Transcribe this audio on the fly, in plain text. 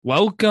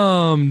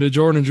Welcome to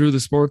Jordan and Drew, the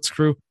Sports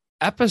Crew,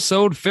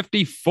 episode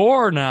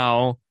 54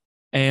 now.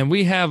 And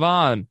we have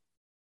on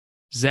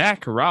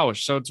Zach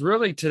Roush. So it's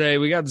really today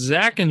we got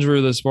Zach and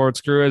Drew, the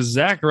Sports Crew, as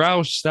Zach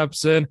Roush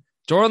steps in.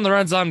 Jordan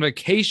Lorenz on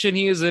vacation.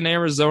 He is in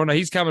Arizona.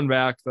 He's coming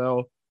back,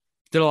 though.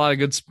 Did a lot of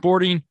good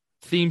sporting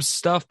themed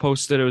stuff.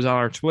 Posted it was on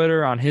our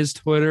Twitter, on his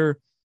Twitter.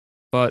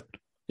 But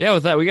yeah,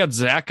 with that, we got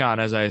Zach on,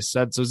 as I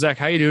said. So, Zach,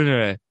 how you doing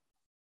today?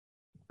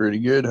 Pretty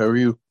good. How are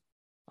you?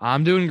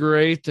 I'm doing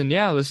great. And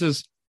yeah, this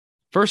is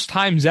first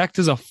time Zach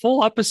does a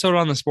full episode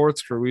on the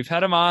Sports Crew. We've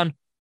had him on,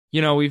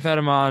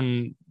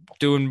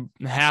 doing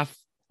half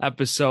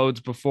episodes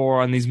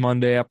before on these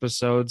Monday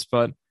episodes,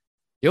 but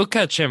you'll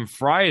catch him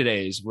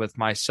Fridays with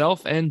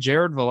myself and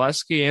Jared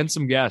Valesky and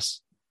some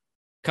guests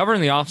covering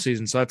the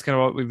offseason. So that's kind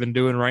of what we've been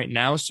doing right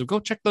now. So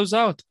go check those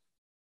out.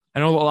 I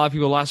know a lot of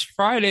people last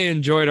Friday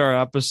enjoyed our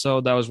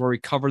episode. That was where we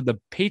covered the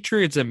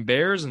Patriots and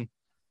Bears, and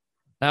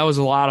that was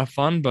a lot of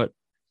fun. But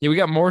yeah, we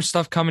got more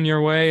stuff coming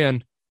your way.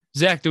 And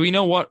Zach, do we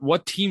know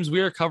what teams we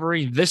are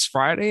covering this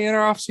Friday in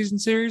our offseason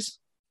series?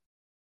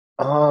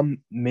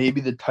 Maybe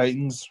the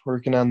Titans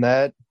working on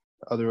that.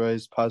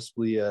 Otherwise,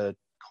 possibly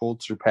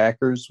Colts or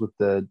Packers with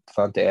the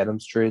Devontae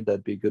Adams trade.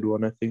 That'd be a good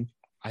one, I think.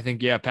 I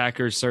think, yeah,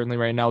 Packers certainly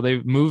right now.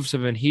 They've moves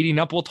have been heating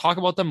up. We'll talk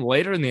about them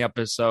later in the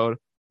episode.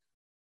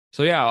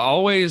 So yeah,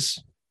 always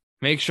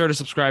make sure to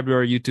subscribe to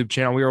our YouTube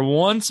channel. We are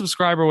one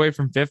subscriber away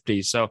from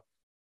 50. So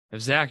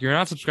if Zach, you're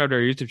not subscribed to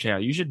our YouTube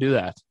channel, you should do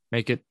that.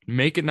 Make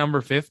it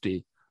number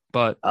 50.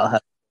 But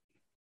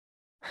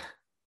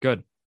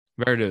good.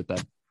 Very good then.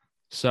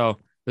 So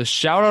the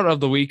shout out of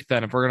the week,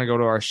 then, if we're going to go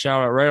to our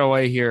shout out right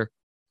away here,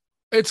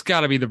 it's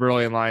got to be the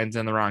Brilliant Lions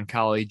and the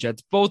Roncalli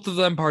Jets. Both of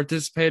them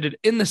participated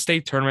in the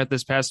state tournament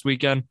this past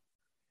weekend.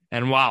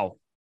 And wow,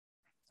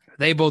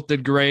 they both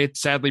did great.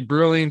 Sadly,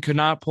 Brilliant could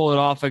not pull it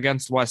off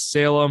against West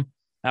Salem.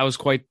 That was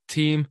quite the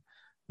team.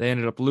 They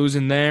ended up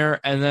losing there.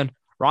 And then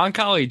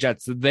Roncalli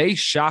Jets, they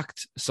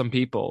shocked some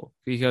people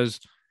because,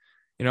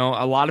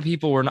 a lot of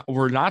people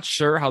were not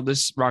sure how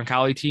this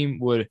Roncalli team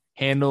would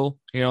handle,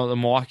 the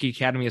Milwaukee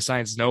Academy of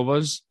Science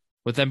Novas,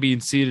 with them being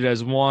seeded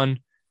as 1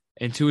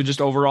 and 2, and just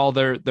overall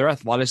their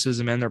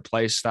athleticism and their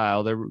play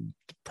style. They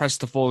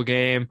pressed the full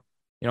game.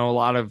 A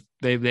lot of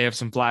they have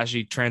some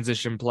flashy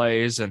transition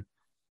plays, and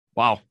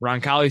wow,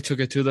 Roncalli took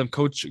it to them.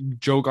 Coach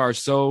Joe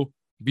Garceau,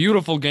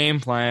 beautiful game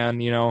plan.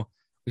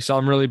 We saw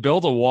him really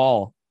build a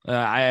wall.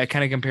 I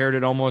kind of compared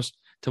it almost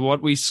to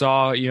what we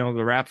saw, the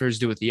Raptors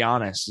do with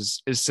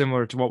Giannis is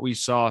similar to what we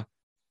saw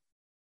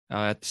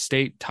at the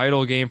state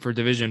title game for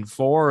Division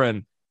 4.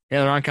 And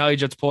yeah, the Roncalli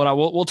Jets pull it out.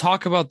 We'll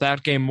talk about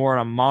that game more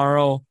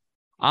tomorrow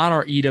on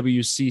our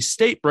EWC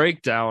state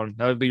breakdown.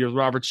 That would be with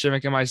Robert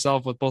Shimmick and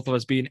myself, with both of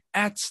us being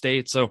at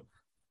state. So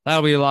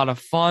that'll be a lot of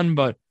fun.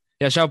 But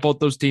yeah, shout out both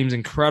those teams.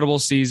 Incredible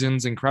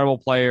seasons, incredible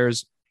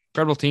players,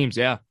 incredible teams.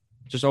 Yeah,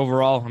 just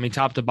overall,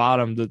 top to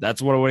bottom,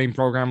 that's what a winning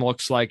program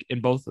looks like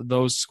in both of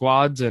those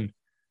squads. And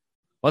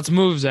let's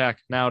move, Zach,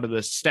 now to the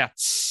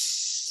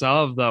stats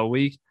of the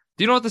week.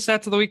 Do you know what the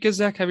stats of the week is,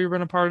 Zach? Have you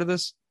been a part of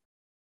this?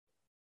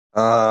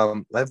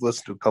 I've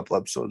listened to a couple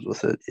episodes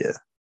with it, yeah.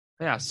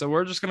 Yeah, so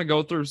we're just going to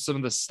go through some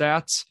of the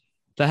stats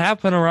that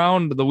happen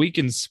around the week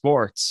in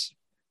sports.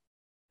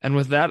 And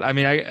with that,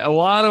 a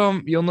lot of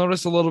them, you'll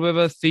notice a little bit of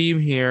a theme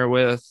here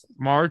with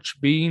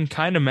March being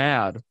kind of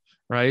mad,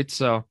 right?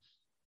 So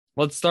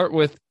let's start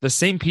with the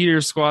St.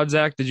 Peter's squad,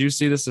 Zach. Did you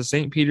see this? The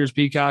St. Peter's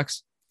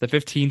Peacocks, the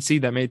 15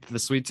 seed that made to the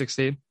Sweet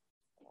 16?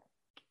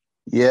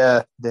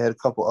 Yeah, they had a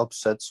couple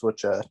upsets,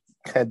 which kind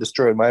of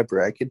destroyed my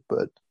bracket,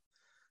 but,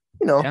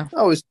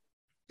 always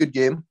good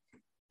game.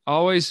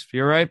 Always,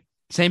 you're right.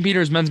 St.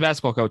 Peter's men's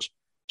basketball coach,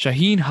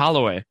 Shaheen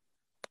Holloway,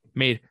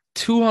 made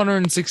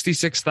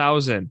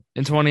 $266,000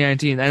 in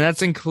 2019, and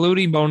that's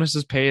including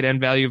bonuses paid and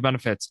value of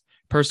benefits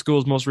per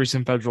school's most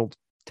recent federal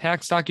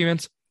tax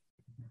documents.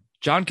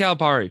 John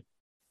Calipari,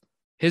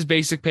 his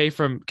basic pay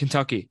from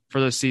Kentucky for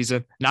this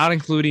season, not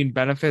including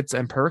benefits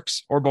and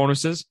perks or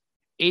bonuses,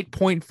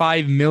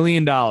 $8.5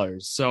 million.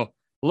 So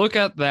look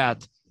at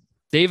that.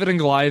 David and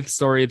Goliath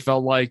story, it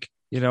felt like,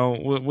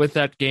 with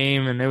that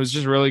game, and it was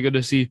just really good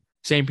to see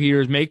St.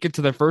 Peter's make it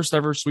to their first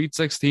ever Sweet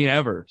 16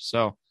 ever.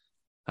 So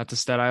that's a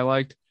stat I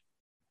liked.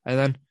 And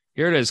then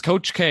here it is.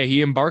 Coach K,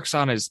 he embarks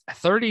on his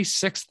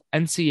 36th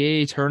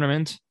NCAA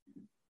tournament.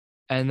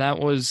 And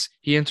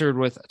he entered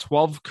with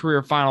 12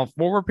 career Final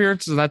Four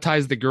appearances. And that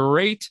ties the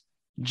great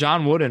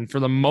John Wooden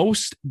for the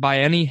most by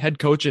any head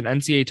coach in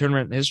NCAA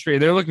tournament history.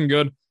 They're looking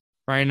good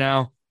right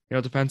now.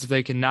 It depends if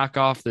they can knock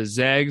off the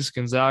Zags,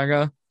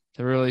 Gonzaga,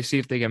 to really see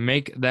if they can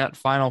make that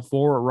Final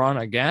Four run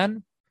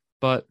again.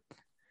 But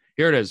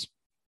here it is.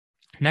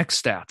 Next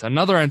stat,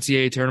 another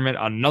NCAA tournament,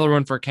 another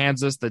one for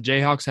Kansas. The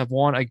Jayhawks have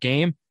won a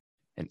game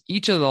in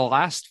each of the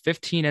last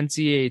 15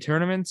 NCAA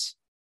tournaments,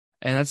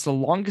 and that's the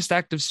longest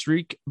active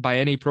streak by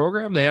any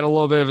program. They had a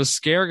little bit of a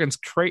scare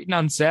against Creighton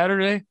on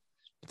Saturday,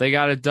 but they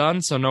got it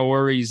done, so no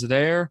worries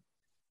there.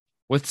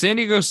 With San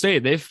Diego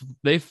State,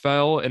 they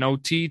fell in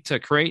OT to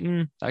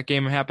Creighton. That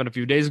game happened a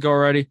few days ago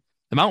already.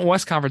 The Mountain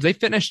West Conference, they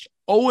finished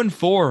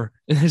 0-4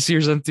 in this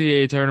year's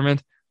NCAA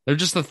tournament. They're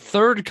just the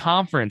third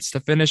conference to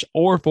finish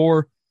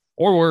 0-4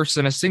 or worse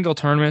in a single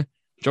tournament,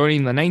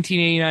 joining the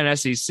 1989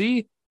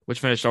 SEC, which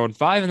finished 0-5,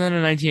 and then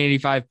the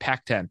 1985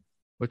 Pac-10,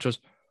 which was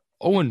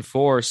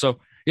 0-4. So,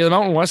 yeah, the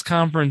Mountain West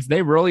Conference,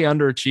 they really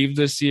underachieved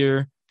this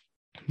year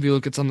if you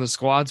look at some of the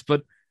squads.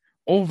 But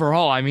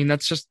overall, I mean,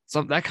 that's just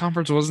that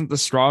conference wasn't the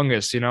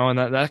strongest, and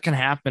that can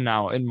happen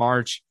now in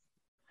March.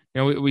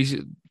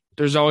 We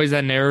there's always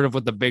that narrative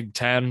with the Big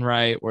Ten,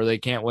 right, where they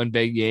can't win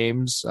big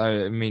games.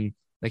 I mean,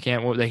 they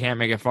can't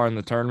make it far in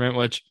the tournament,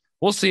 which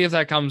we'll see if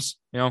that comes,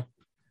 if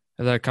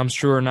that comes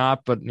true or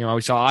not. But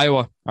we saw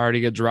Iowa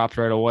already get dropped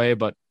right away,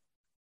 but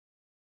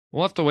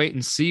we'll have to wait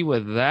and see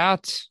with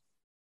that.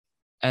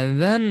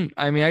 And then,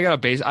 I mean,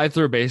 I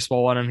threw a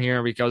baseball one in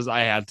here because I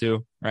had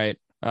to, right?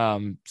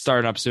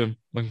 Starting up soon.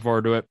 Looking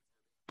forward to it.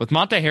 With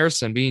Monte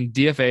Harrison being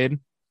DFA'd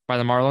by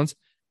the Marlins,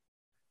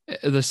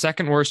 the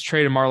second worst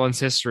trade in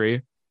Marlins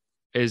history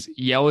is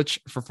Yelich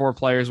for 4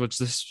 players, which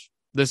this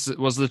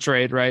was the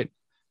trade, right?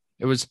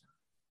 It was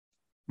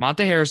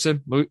Monte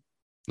Harrison,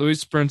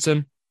 Luis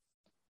Brinson,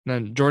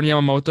 then Jordan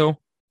Yamamoto.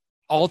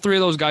 All 3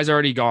 of those guys are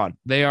already gone.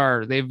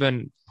 They've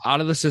been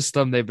out of the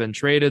system. They've been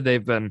traded.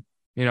 They've been,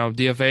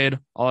 DFA'd,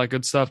 all that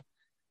good stuff.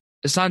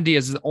 Isan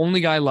Diaz is the only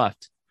guy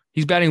left.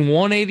 He's batting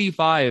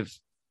 185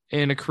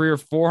 in a career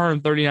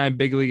 439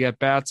 big league at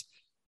bats.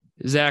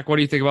 Zach, what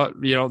do you think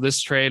about,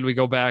 this trade? We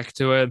go back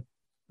to it.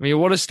 I mean,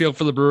 what a steal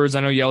for the Brewers. I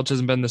know Yelich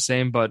hasn't been the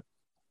same, but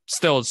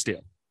still a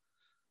steal.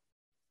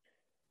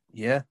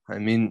 Yeah, I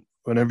mean,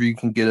 whenever you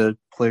can get a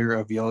player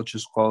of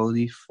Yelich's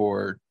quality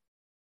for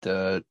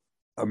the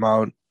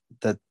amount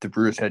that the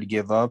Brewers had to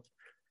give up,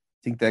 I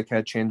think that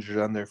kind of changed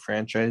on their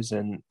franchise,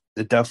 and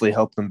it definitely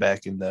helped them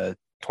back in the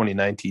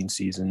 2019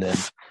 season,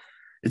 and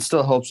it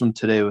still helps them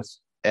today with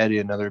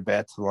adding another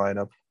bat to the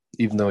lineup,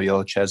 even though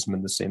Yelich hasn't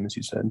been the same, as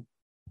you said.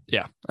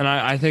 Yeah, and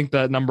I think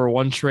that number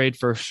one trade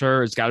for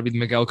sure has got to be the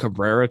Miguel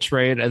Cabrera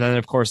trade, and then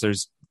of course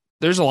there's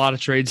a lot of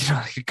trades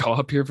that could go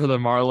up here for the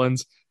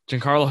Marlins.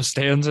 Giancarlo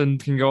Stanton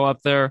can go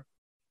up there.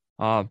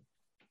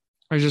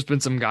 There's just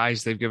been some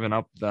guys they've given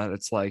up that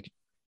it's like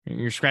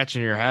you're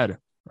scratching your head,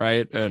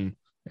 right? And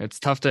it's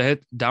tough to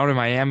hit down in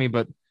Miami,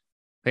 but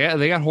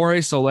they got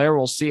Jorge Soler.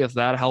 We'll see if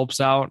that helps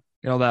out,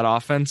 that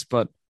offense.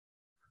 But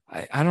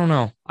I don't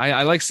know.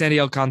 I like Sandy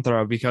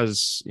Alcantara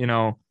because,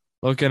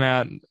 looking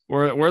at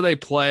where they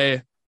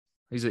play,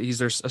 he's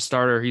their a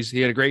starter.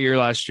 He had a great year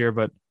last year,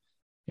 but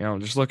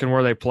just looking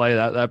where they play,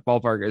 that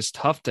ballpark is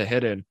tough to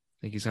hit in. I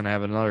think he's going to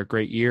have another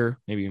great year,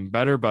 maybe even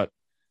better. But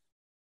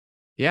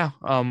yeah,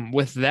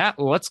 with that,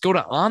 let's go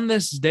to On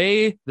This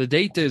Day. The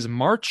date is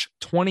March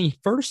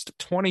 21st,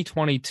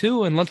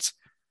 2022, and let's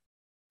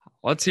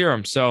hear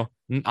them. So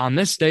on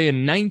this day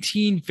in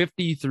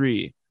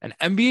 1953, an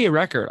NBA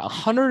record,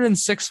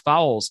 106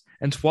 fouls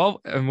and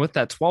with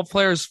that 12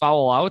 players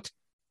foul out,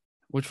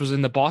 which was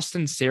in the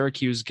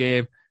Boston-Syracuse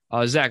game.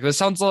 Zach, this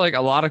sounds like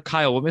a lot of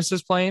Kyle Whitmus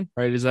is playing,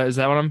 right? Is that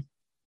what I'm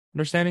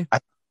understanding? I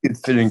think he'd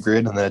fit in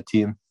great on that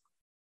team.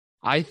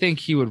 I think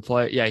he would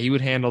play. Yeah, he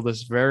would handle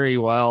this very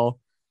well.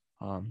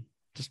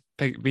 Just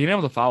being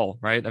able to foul,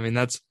 right? I mean,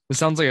 this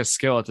sounds like a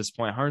skill at this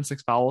point.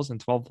 106 fouls and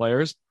 12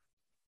 players.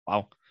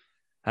 Wow.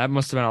 That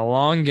must have been a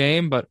long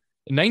game, but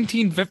in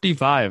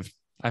 1955,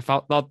 I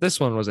thought this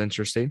one was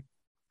interesting.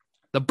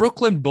 The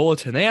Brooklyn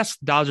Bulletin, they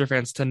asked Dodger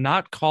fans to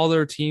not call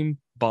their team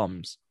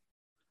bums.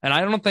 And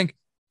I don't think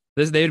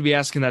they would be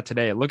asking that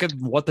today. Look at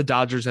what the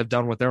Dodgers have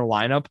done with their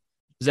lineup.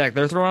 Zach,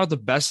 they're throwing out the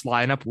best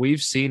lineup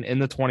we've seen in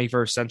the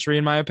 21st century,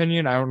 in my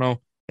opinion. I don't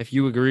know if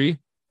you agree.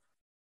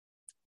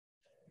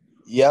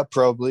 Yeah,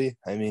 probably.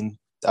 I mean,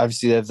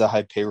 obviously they have the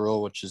high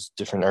payroll, which is a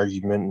different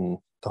argument, and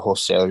the whole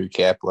salary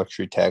cap,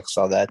 luxury tax,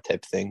 all that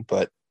type of thing.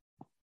 But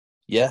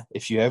yeah,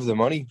 if you have the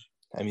money,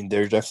 I mean,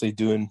 they're definitely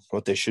doing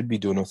what they should be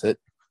doing with it.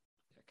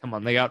 Come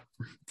on, they got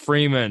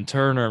Freeman,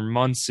 Turner,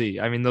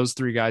 Muncy. I mean, those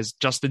 3 guys,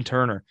 Justin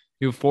Turner.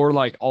 You have 4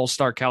 like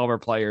all-star caliber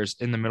players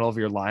in the middle of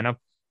your lineup,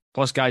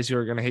 plus guys who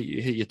are going to hit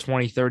you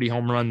 20, 30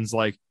 home runs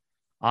like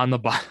on the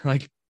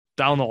like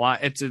down the line.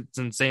 It's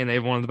insane. They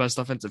have one of the best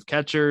offensive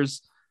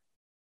catchers.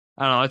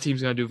 I don't know. That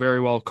team's going to do very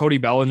well. Cody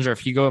Bellinger, if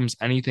he goes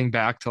anything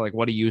back to like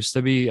what he used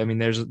to be, I mean,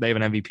 they have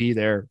an MVP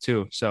there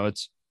too. So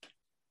it's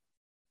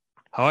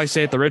how I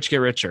say it, the rich get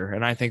richer.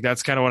 And I think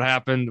that's kind of what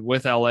happened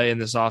with LA in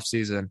this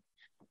offseason.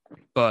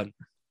 But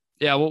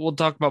yeah, we'll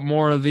talk about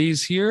more of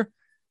these here.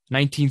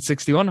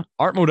 1961,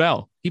 Art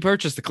Modell. He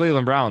purchased the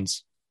Cleveland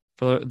Browns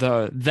for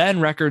the then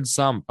record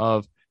sum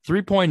of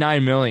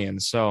 $3.9 million.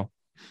 So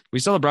we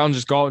saw the Browns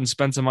just go out and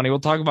spend some money. We'll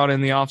talk about it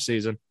in the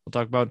offseason. We'll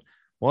talk about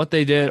what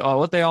they did,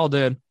 what they all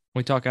did when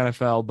we talk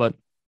NFL. But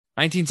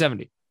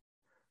 1970,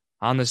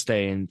 on this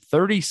day, in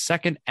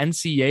 32nd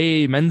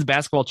NCAA men's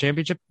basketball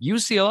championship,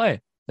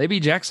 UCLA. They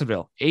beat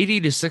Jacksonville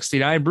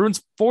 80-69.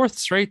 Bruins' 4th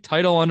straight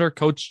title under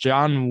Coach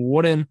John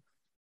Wooden.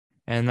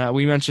 And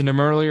we mentioned him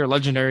earlier,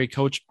 legendary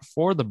coach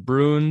for the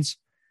Bruins.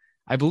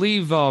 I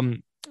believe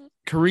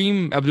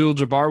Kareem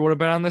Abdul-Jabbar would have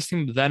been on this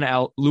team, but then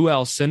Lou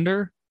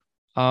Alcindor.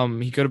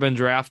 He could have been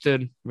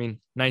drafted,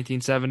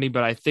 1970,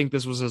 but I think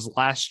this was his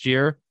last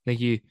year. I think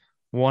he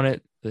won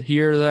it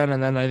here then,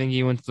 and then I think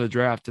he went to the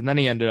draft, and then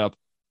he ended up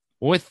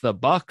with the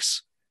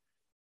Bucks.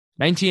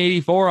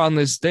 1984 on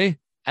this day,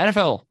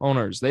 NFL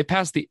owners, they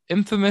passed the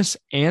infamous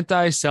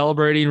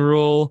anti-celebrating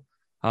rule.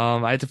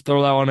 I had to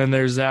throw that one in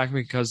there, Zach,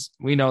 because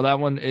we know that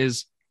one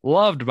is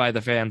loved by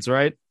the fans,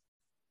 right?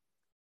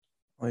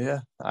 Oh yeah,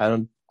 I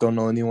don't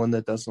know anyone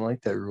that doesn't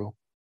like that rule.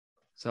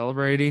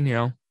 Celebrating,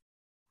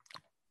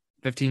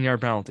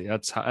 15-yard penalty.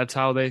 That's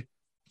how they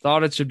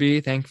thought it should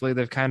be. Thankfully,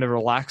 they've kind of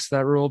relaxed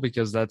that rule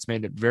because that's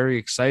made it very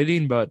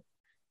exciting. But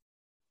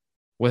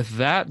with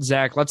that,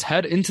 Zach, let's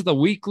head into the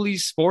weekly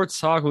sports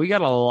talk. We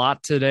got a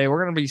lot today.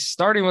 We're going to be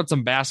starting with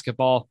some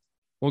basketball.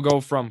 We'll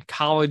go from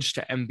college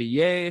to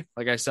NBA.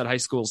 Like I said, high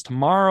school's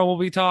tomorrow we'll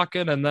be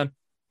talking, and then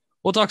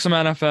we'll talk some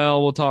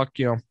NFL. We'll talk,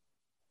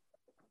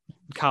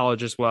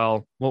 college as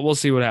well. We'll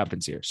see what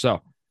happens here.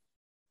 So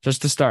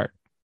just to start,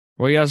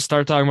 we got to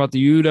start talking about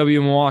the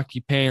UW Milwaukee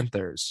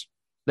Panthers.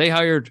 They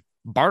hired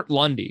Bart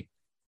Lundy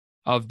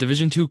of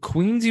Division II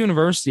Queens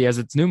University as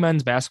its new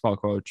men's basketball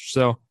coach.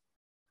 So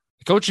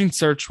the coaching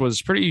search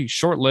was pretty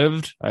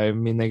short-lived. I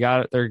mean, they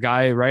got their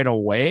guy right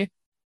away,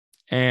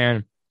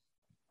 and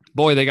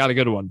boy, they got a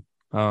good one.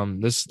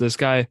 This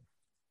guy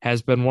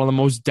has been one of the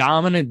most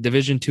dominant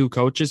Division II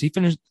coaches.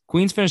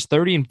 Queens finished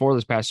 30-4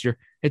 this past year.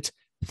 It's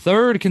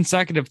third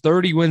consecutive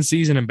 30-win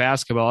season in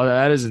basketball.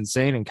 That is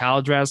insane in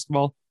college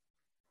basketball.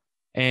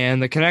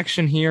 And the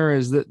connection here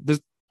is that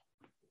this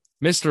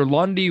Mr.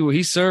 Lundy,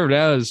 he served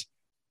as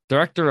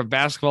director of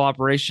basketball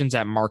operations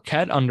at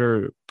Marquette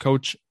under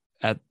coach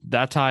at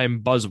that time,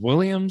 Buzz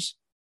Williams.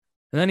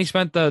 And then he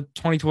spent the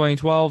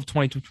 2012,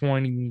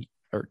 2020,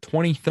 or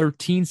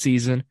 2013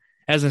 season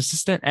as an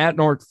assistant at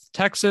North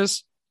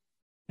Texas.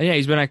 And yeah,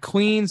 he's been at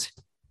Queens.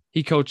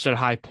 He coached at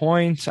High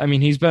Point. I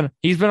mean, he's been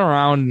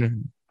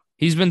around.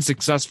 He's been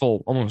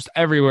successful almost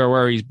everywhere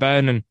where he's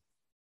been. And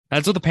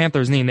that's what the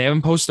Panthers need. They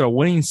haven't posted a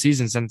winning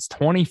season since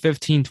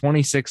 2015,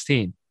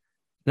 2016.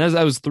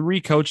 That was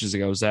 3 coaches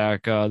ago,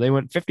 Zach. They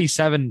went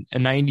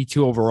 57-92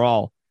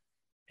 overall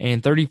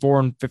and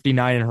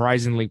 34-59 in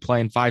Horizon League play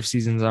in 5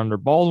 seasons under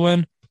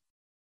Baldwin.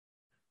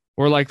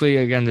 We're likely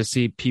again to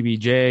see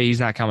PBJ.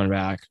 He's not coming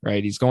back,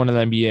 right? He's going to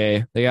the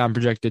NBA. They got him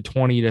projected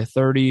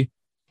 20-30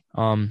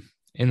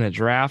 in the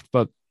draft.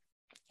 But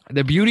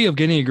the beauty of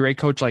getting a great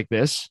coach like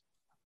this,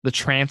 the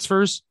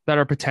transfers that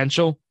are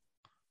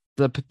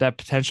that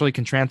potentially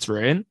can transfer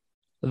in,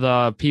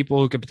 the people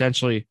who could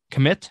potentially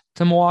commit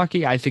to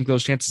Milwaukee, I think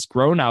those chances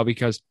grow now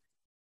because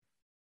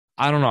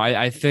I don't know.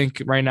 I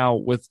think right now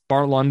with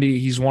Bart Lundy,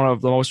 he's one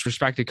of the most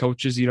respected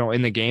coaches,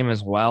 in the game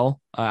as well.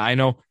 I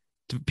know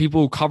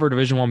people who cover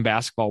Division I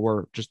basketball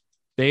were just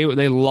they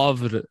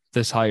loved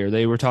this hire.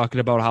 They were talking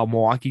about how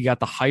Milwaukee got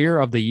the hire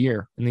of the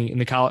year in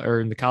the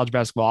college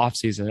basketball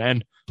offseason,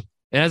 and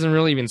it hasn't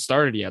really even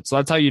started yet. So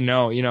that's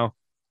how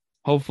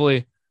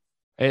hopefully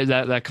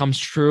that comes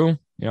true.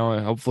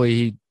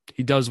 Hopefully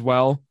he does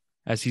well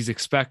as he's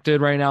expected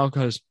right now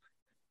because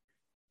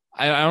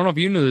I don't know if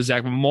you knew this,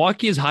 Zach, but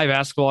Milwaukee has high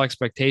basketball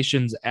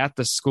expectations at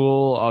the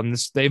school.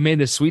 They made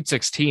the Sweet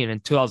 16 in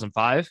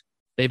 2005.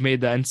 They've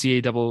made the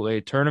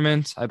NCAA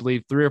tournament, I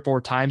believe, 3 or 4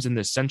 times in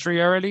this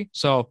century already.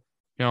 So,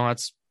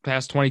 that's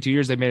past 22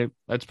 years.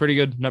 That's pretty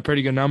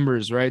good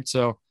numbers, right?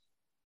 So,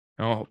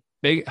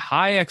 big,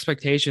 high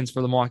expectations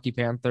for the Milwaukee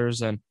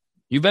Panthers. And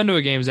you've been to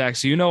a game, Zach,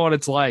 so you know what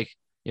it's like.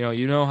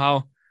 You know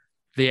how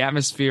the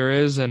atmosphere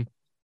is, and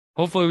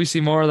hopefully we see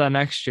more of that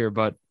next year.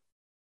 But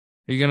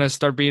are you going to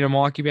start being a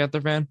Milwaukee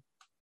Panther fan?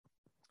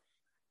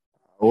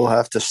 We'll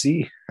have to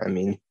see. I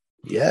mean,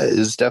 yeah, it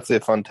was definitely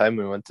a fun time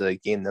when we went to the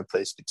game. That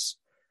place gets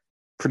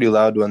pretty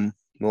loud when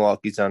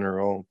Milwaukee's on a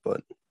roll,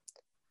 but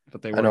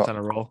they weren't on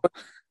a roll.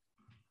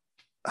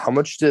 How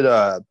much did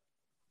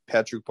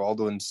Patrick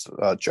Baldwin's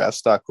draft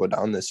stock go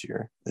down this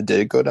year? Did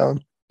it go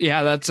down?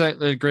 Yeah, that's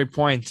a great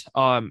point.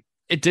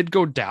 It did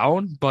go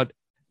down, but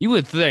you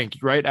would think,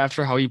 right,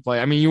 after how he played.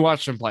 I mean, you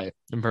watched him play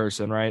in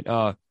person, right?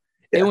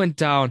 It went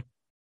down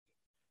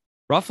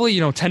roughly,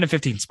 10 to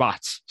 15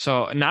 spots.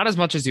 So not as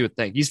much as you would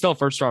think. He's still a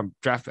first-round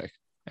draft pick,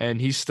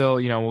 and he's still,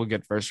 will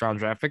get first-round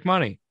draft pick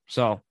money.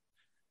 So,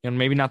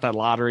 maybe not that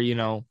lottery,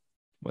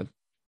 with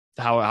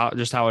how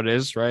it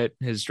is, right?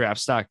 His draft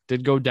stock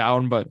did go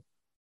down, but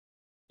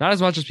not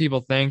as much as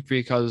people think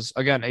because,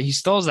 again, he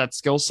still has that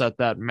skill set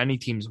that many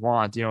teams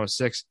want,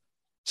 6'8",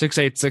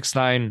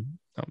 6'9",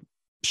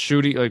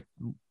 shooting, like,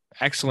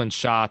 excellent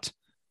shot.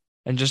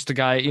 And just a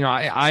guy,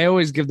 I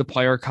always give the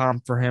player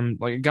comp for him,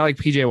 like a guy like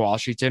PJ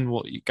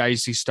Washington, guy you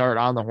see start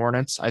on the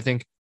Hornets. I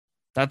think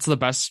that's the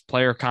best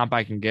player comp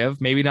I can give.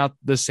 Maybe not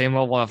the same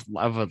level of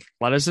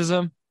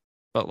athleticism,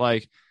 but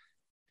like,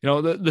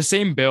 the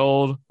same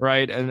build,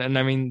 right? And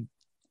I mean,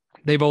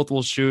 they both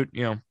will shoot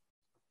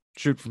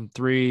from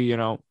 3,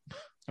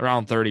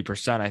 around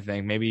 30%, I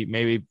think. Maybe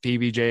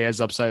PBJ has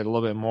upside a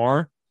little bit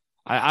more.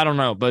 I don't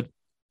know, but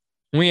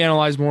when we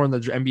analyze more in the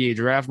NBA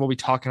draft, we'll be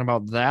talking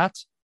about that.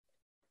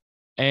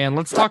 And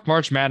let's talk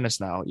March Madness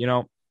now.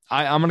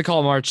 I'm going to call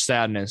it March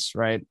Sadness,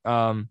 right?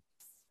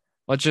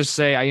 Let's just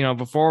say,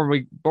 before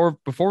we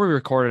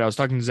recorded, I was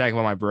talking to Zach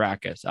about my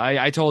bracket.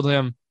 I told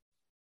him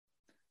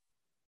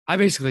I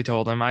basically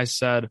told him, I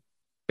said,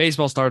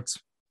 baseball starts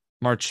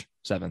March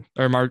 7th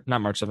or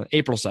not March 7th,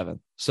 April 7th.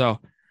 So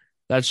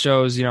that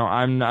shows,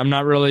 I'm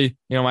not really,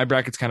 my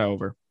bracket's kind of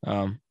over.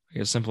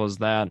 As simple as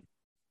that.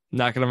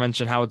 Not going to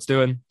mention how it's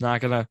doing.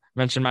 Not going to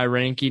mention my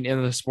ranking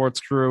in the sports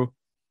crew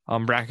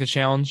bracket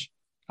challenge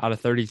out of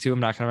 32. I'm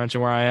not going to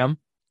mention where I am.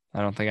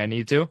 I don't think I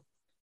need to.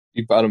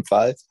 You bottom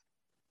five?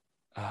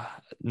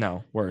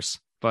 No, worse.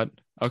 But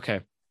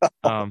okay.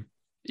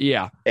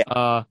 Yeah. Yeah,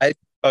 I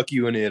fuck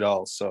you in it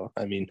all. So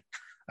I mean,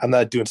 I'm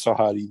not doing so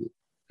hot either.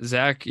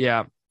 Zach,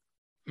 yeah,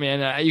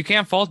 man, you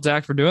can't fault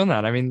Zach for doing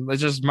that. I mean,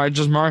 let's just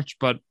March,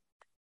 but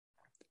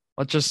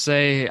let's just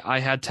say I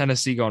had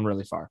Tennessee going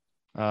really far,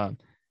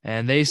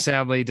 and they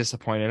sadly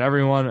disappointed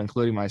everyone,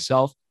 including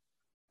myself,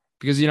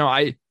 because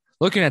I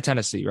looking at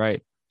Tennessee,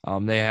 right?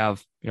 They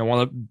have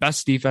one of the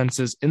best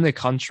defenses in the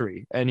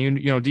country,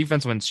 and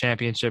defense wins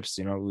championships.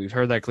 We've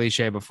heard that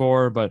cliche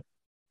before, but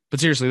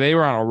seriously, they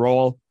were on a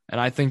roll,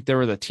 and I think they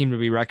were the team to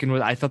be reckoned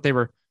with. I thought they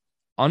were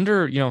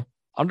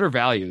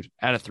undervalued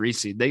at a 3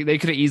 seed. They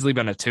could have easily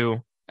been a 2.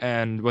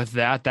 And with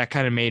that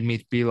kind of made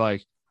me be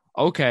like,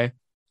 okay,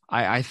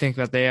 I think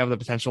that they have the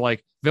potential.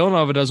 Like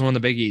Villanova doesn't win the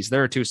Big East.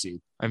 They're a 2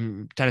 seed.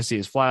 Tennessee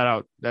is flat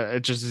out.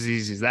 It's just as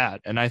easy as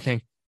that. And I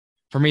think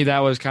for me, that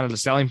was kind of the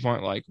selling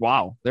point. Like,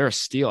 wow, they're a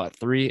steal at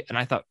 3. And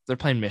I thought they're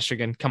playing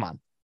Michigan. Come on.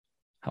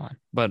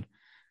 But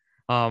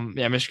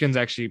Michigan's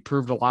actually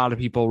proved a lot of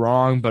people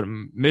wrong, but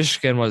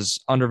Michigan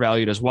was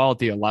undervalued as well at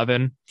the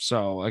 11.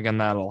 So again,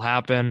 that'll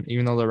happen.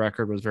 Even though the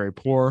record was very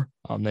poor,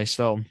 they're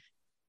still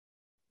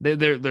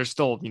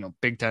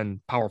Big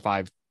Ten Power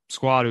 5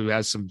 squad who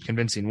has some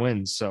convincing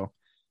wins. So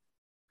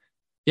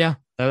yeah,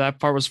 that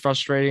part was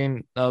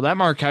frustrating. That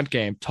Marquette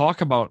game,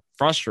 talk about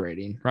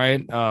frustrating,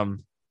 right?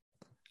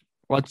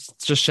 Let's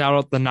just shout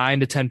out the 9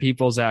 to 10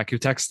 people, Zach, who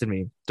texted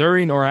me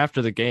during or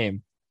after the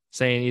game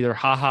saying either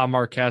haha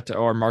Marquette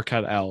or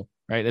Marquette L,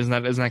 right? Isn't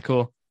that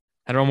cool?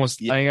 And almost,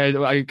 yeah.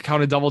 I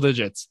counted double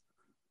digits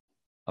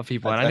of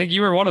people, and I think you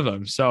were one of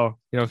them. So,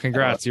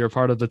 congrats, you're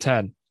part of the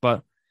 10.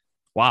 But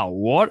wow,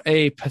 what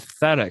a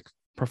pathetic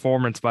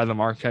performance by the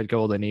Marquette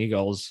Golden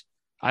Eagles.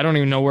 I don't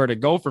even know where to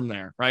go from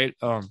there, right?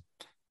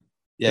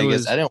 Yeah, I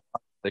guess I didn't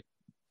like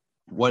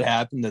what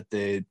happened that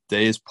they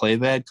just play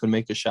bad, couldn't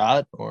make a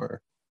shot,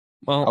 or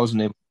I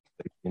wasn't able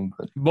to.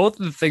 But both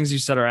of the things you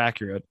said are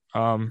accurate.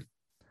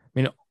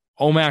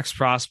 Omax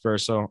Prosper,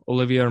 so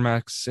Olivier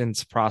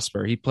Maxence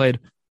Prosper, he played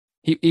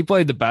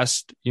the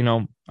best,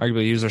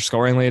 arguably he was their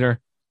scoring leader,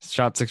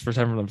 shot 6 for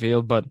 10 from the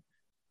field, but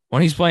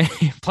when he's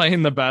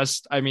playing the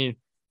best, I mean,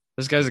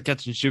 this guy's a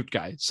catch and shoot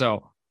guy,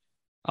 so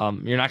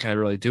you're not going to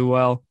really do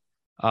well.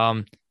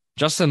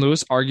 Justin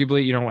Lewis,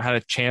 arguably, had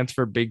a chance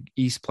for Big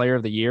East Player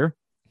of the Year.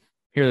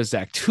 Here's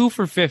Zach, 2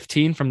 for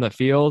 15 from the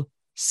field,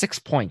 6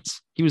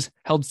 points. He was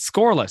held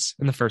scoreless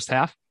in the first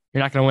half.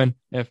 You're not going to win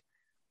if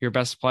your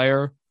best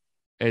player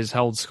is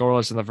held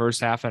scoreless in the first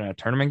half in a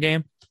tournament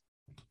game.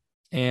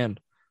 And,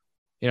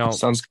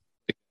 sounds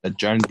like a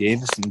Johnny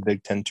Davis in the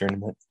Big Ten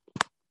tournament.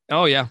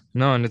 Oh, yeah.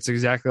 No, and it's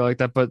exactly like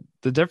that. But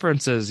the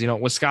difference is,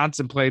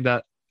 Wisconsin played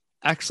that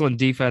excellent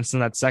defense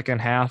in that second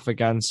half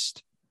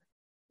against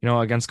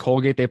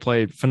Colgate. They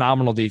played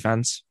phenomenal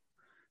defense.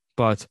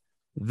 But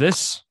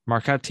this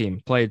Marquette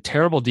team played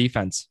terrible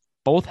defense,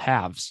 both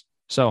halves.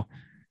 So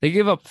they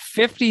gave up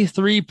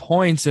 53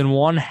 points in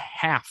one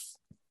half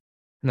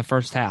in the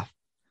first half.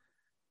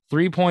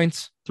 3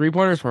 points,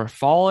 3-pointers were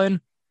falling.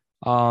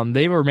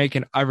 They were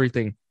making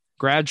everything.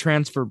 Grad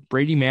transfer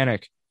Brady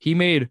Manick. He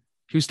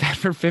was 10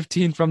 for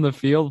 15 from the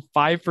field,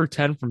 5 for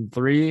 10 from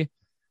 3.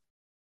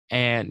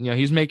 And,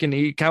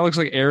 he kind of looks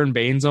like Aaron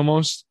Baines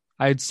almost,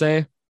 I'd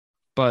say.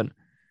 But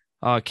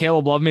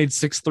Caleb Love made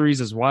 6 threes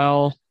as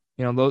well.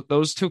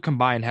 Those two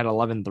combined had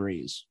 11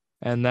 threes.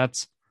 And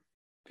that's,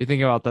 if you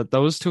think about that,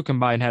 those two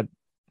combined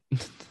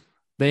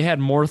they had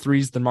more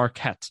threes than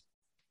Marquette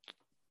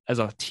as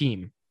a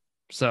team.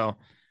 So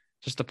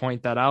just to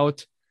point that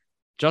out,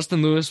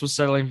 Justin Lewis was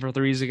settling for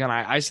threes again.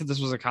 I said this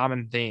was a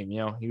common theme.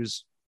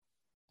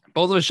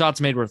 Both of his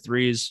shots made were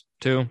threes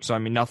too. So,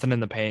 nothing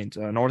in the paint.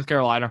 North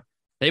Carolina,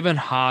 they've been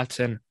hot.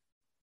 And,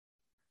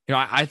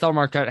 I thought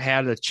Marquette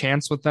had a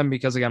chance with them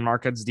because, again,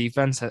 Marquette's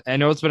defense, I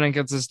know it's been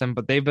inconsistent,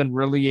 but they've been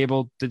really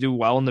able to do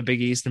well in the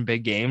Big East and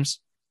big games.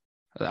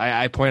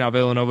 I point out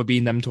Villanova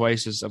beating them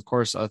twice is, of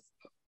course, a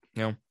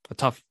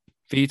tough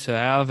feat to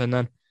have. And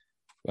then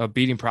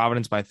beating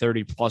Providence by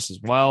 30 plus as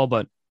well,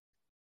 but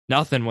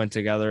nothing went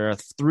together.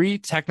 3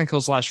 technical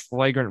 /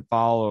 flagrant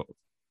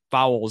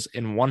fouls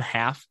in one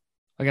half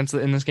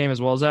in this game as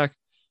well, Zach.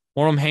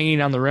 One of them hanging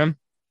on the rim.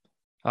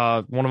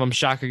 One of them,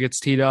 Shaka gets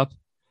teed up.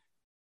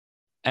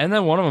 And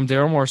then one of them,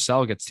 Daryl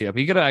Morcell gets teed up.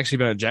 He could have actually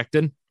been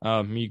ejected.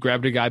 He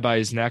grabbed a guy by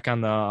his neck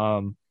on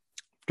the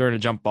during a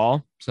jump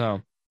ball.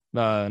 So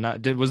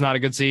was not a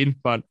good scene,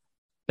 but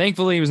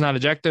thankfully he was not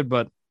ejected,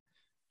 but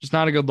just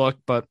not a good look.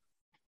 But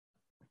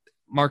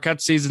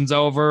Marquette season's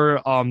over.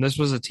 This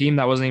was a team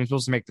that wasn't even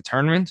supposed to make the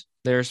tournament.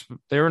 They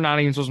were not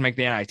even supposed to make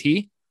the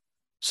NIT.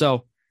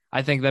 So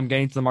I think them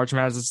getting to the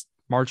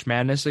March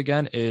Madness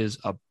again is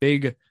a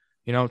big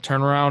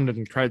turn around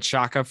and credit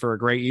Shaka for a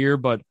great year,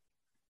 but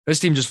this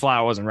team just flat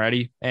out wasn't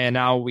ready. And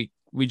now we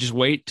just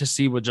wait to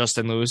see what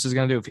Justin Lewis is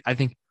going to do. I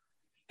think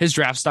his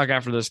draft stock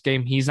after this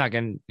game, he's not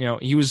going to,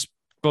 he was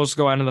supposed to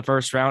go into the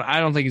first round. I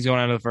don't think he's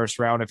going into the first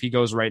round if he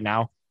goes right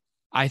now.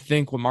 I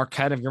think with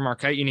Marquette, if you're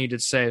Marquette, you need to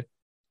say,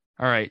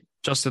 all right,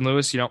 Justin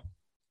Lewis,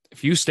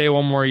 if you stay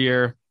one more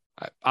year,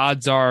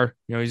 odds are,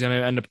 he's going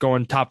to end up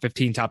going top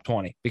 15, top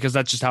 20, because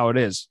that's just how it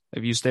is.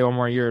 If you stay one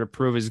more year to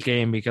prove his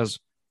game, because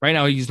right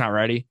now he's not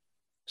ready.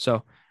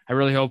 So I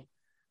really hope,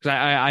 because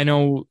I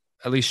know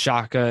at least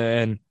Shaka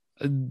and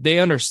they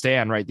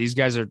understand, right? These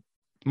guys are,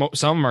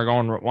 some of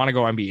them want to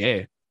go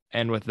NBA.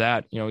 And with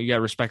that, you got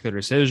to respect their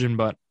decision.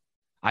 But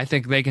I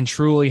think they can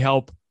truly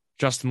help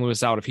Justin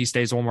Lewis out if he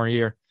stays one more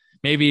year.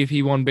 Maybe if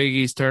he won Big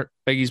East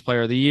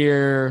Player of the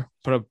Year,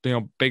 put up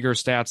bigger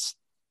stats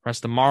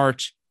rest of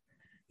March,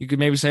 you could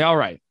maybe say, all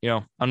right,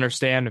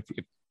 understand if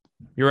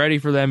you're ready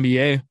for the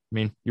NBA. I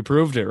mean, you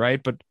proved it,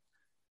 right? But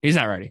he's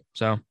not ready.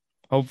 So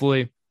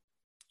hopefully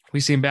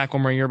we see him back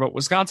one more year. But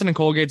Wisconsin and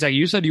Colgate, Zach,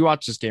 you said you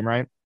watched this game,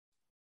 right?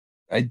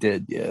 I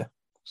did, yeah.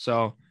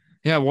 So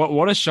yeah,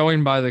 what a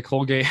showing by the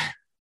Colgate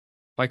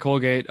by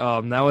Colgate.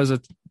 That was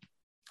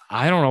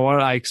I don't know what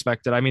I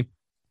expected. I mean,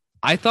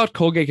 I thought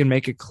Colgate can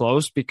make it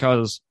close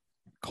because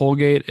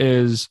Colgate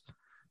is,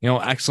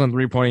 excellent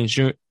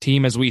 3-point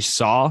team as we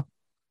saw.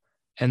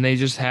 And they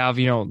just have,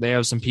 they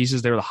have some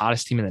pieces. They're the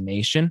hottest team in the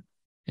nation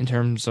in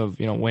terms of,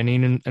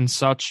 winning and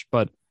such.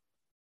 But,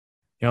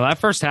 that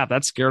first half,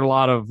 that scared a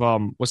lot of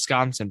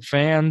Wisconsin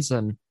fans.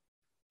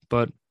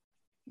 But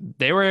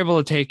they were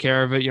able to take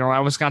care of it.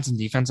 That Wisconsin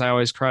defense I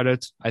always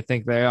credit. I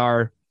think they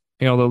are,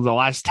 the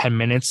last 10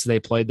 minutes, they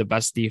played the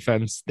best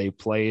defense they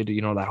played,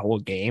 that whole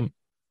game.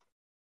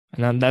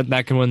 And then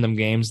that can win them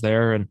games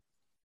there. And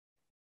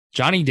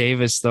Johnny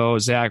Davis, though,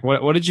 Zach,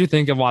 what did you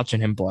think of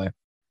watching him play?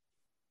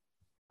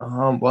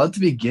 Well, at the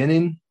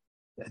beginning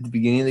of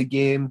the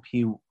game,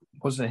 he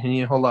wasn't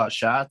hitting a whole lot of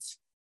shots.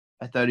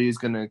 I thought he was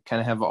going to kind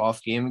of have an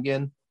off game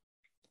again.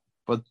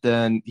 But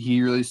then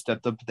he really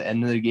stepped up at the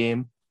end of the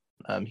game.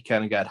 He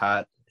kind of got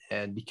hot.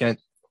 And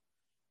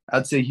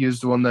I'd say he was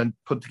the one that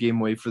put the game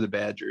away for the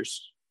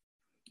Badgers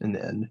in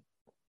the end.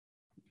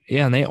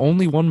 Yeah, and they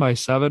only won by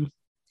 7.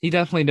 He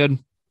definitely did.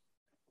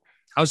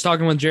 I was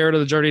talking with Jared of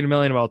the Journey to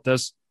Million about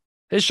this.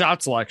 His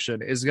shot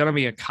selection is going to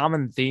be a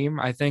common theme,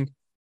 I think,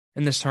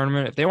 in this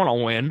tournament. If they want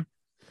to win,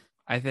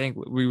 I think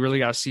we really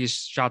got to see his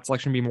shot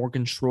selection be more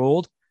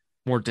controlled,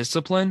 more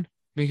disciplined,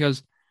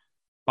 because,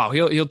 wow,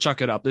 he'll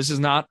chuck it up. This is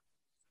not,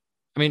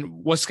 I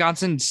mean,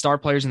 Wisconsin star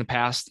players in the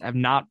past have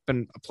not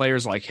been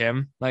players like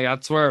him. Like,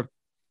 that's where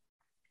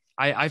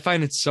I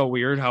find it so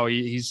weird how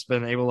he's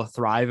been able to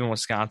thrive in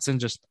Wisconsin.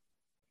 Just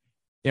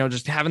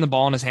having the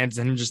ball in his hands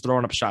and him just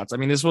throwing up shots. I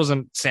mean, this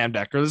wasn't Sam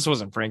Decker. This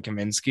wasn't Frank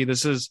Kaminsky.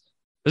 This is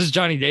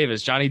Johnny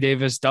Davis. Johnny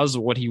Davis does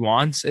what he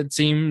wants, it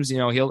seems.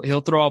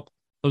 He'll throw up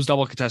those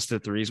double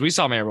contested threes. We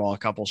saw him airball a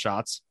couple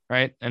shots,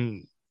 right?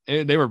 And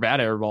they were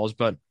bad airballs,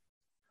 but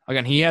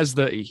again, he has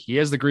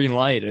the green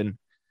light, and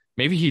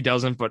maybe he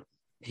doesn't, but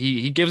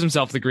he gives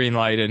himself the green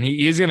light, and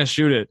he's going to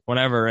shoot it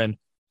whenever. And,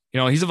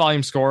 he's a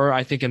volume scorer,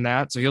 I think, in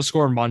that. So he'll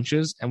score in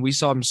bunches, and we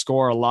saw him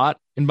score a lot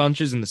in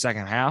bunches in the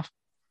second half.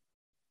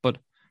 But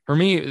for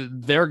me,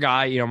 their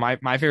guy,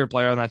 my favorite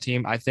player on that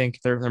team, I think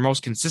their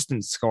most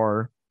consistent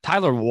scorer,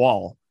 Tyler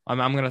Wall.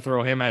 I'm going to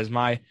throw him as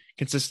my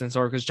consistent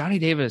scorer because Johnny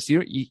Davis, you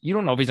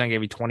don't know if he's going to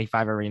give you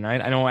 25 every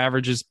night. I know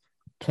averages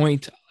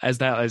point as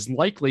that is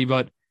likely,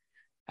 but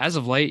as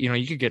of late,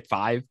 you could get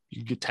 5,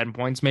 you could get 10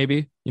 points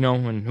maybe,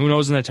 and who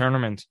knows in the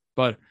tournament.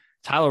 But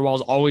Tyler Wall's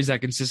always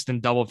that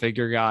consistent double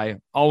figure guy,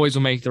 always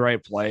will make the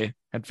right play.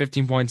 Had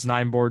 15 points,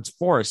 9 boards,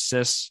 4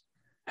 assists,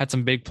 had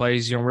some big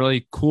plays,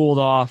 really cooled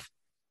off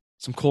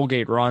some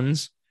Colgate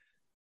runs.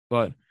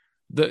 But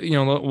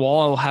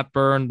Wall,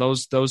 Hepburn,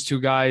 those two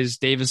guys,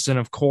 Davison,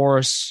 of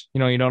course, you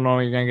don't know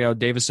you're going to get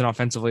Davison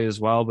offensively as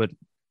well, but of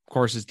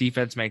course his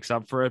defense makes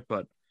up for it.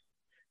 But,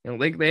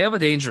 they have a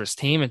dangerous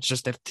team. It's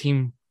just if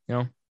team,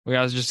 we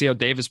got to just see how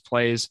Davis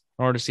plays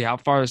in order to see how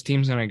far this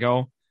team's going to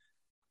go.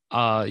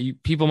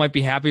 People might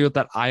be happy with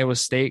that Iowa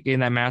State getting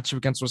that matchup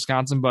against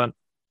Wisconsin, but,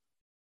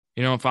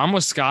 if I'm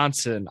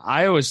Wisconsin,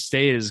 Iowa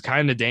State is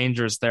kind of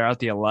dangerous there at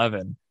the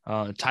 11.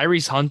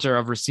 Tyrese Hunter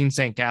of Racine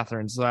St.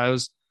 Catharines. So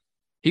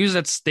he was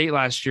at State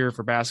last year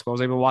for basketball. I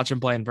was able to watch him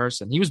play in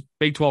person. He was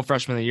Big 12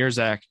 freshman of the year,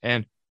 Zach,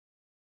 and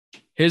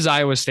his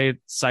Iowa State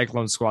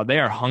Cyclone squad, they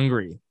are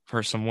hungry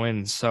for some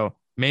wins. So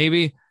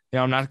maybe,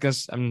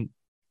 I'm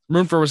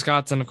rooting for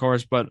Wisconsin, of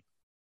course, but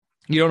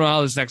you don't know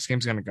how this next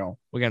game's going to go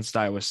against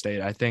Iowa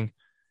State. I think,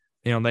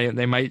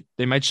 they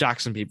might shock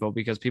some people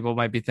because people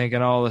might be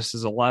thinking, oh, this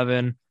is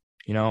 11,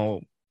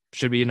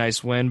 should be a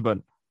nice win. But,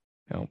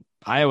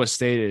 Iowa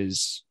State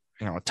is,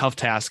 a tough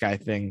task, I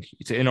think,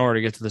 in order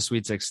to get to the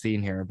Sweet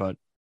 16 here. But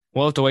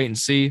we'll have to wait and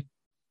see.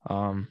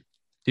 Do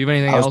you have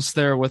anything else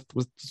there with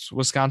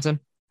Wisconsin?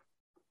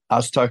 I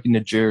was talking to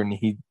Jared, and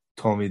he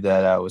told me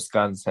that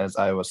Wisconsin has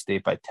Iowa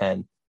State by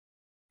 10.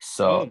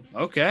 So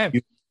okay,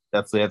 you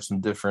definitely have some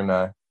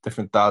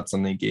different thoughts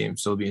on the game.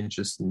 So it'll be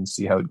interesting to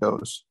see how it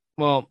goes.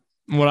 Well,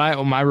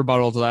 my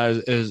rebuttal to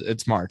that is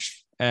it's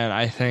March, and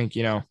I think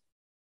I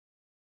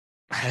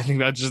think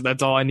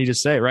that's all I need to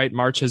say, right?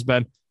 March has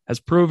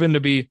proven to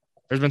be.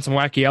 There's been some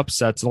wacky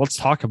upsets, and let's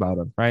talk about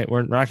them, right?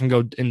 We're not going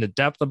to go into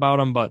depth about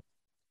them, but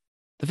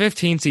the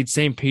 15 seed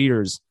St.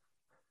 Peter's,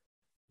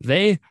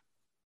 they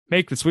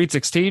make the Sweet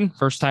 16,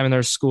 first time in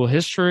their school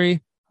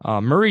history.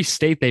 Murray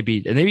State they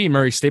beat, and they beat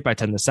Murray State by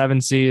 10, the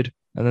 7 seed,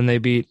 and then they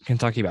beat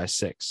Kentucky by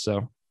 6. So,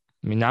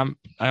 I mean, I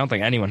don't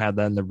think anyone had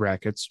that in their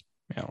brackets.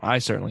 I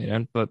certainly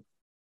didn't, but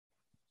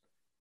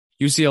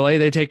UCLA,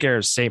 they take care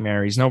of St.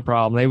 Mary's, no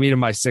problem. They beat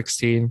them by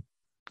 16.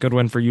 Good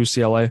win for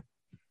UCLA.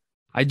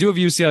 I do have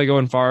UCLA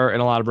going far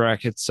in a lot of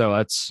brackets, so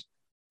that's,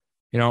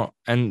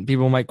 and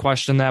people might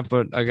question that,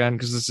 but again,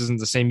 because this isn't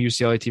the same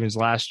UCLA team as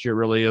last year, it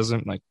really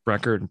isn't like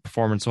record and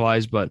performance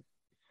wise, but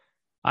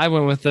I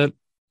went with it.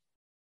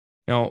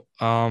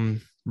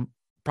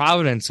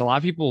 Providence, a lot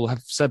of people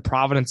have said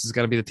Providence is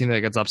going to be the team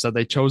that gets upset.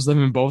 They chose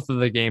them in both of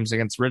the games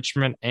against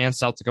Richmond and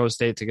South Dakota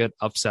State to get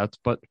upset,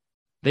 but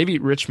they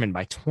beat Richmond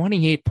by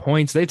 28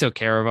 points. They took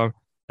care of them.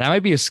 That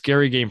might be a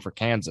scary game for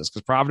Kansas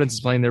because Providence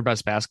is playing their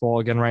best basketball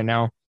again right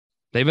now.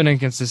 They've been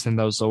inconsistent,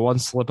 though, so one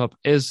slip up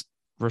is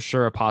for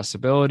sure a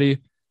possibility.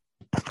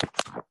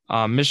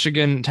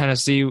 Michigan,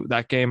 Tennessee,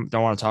 that game,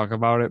 don't want to talk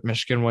about it.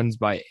 Michigan wins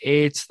by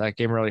 8. That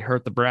game really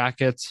hurt the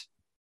bracket.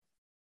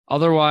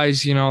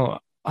 Otherwise,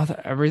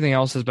 everything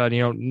else has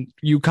been,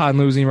 UConn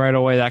losing right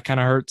away. That kind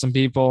of hurt some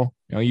people.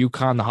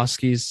 UConn, the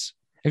Huskies.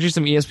 Actually,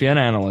 some ESPN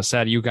analysts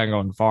said UConn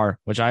going far,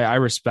 which I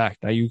respect.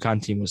 That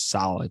UConn team was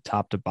solid,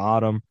 top to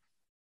bottom.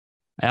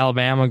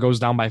 Alabama goes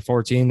down by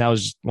 14. That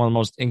was one of the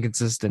most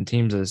inconsistent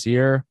teams this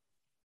year.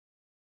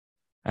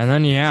 And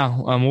then,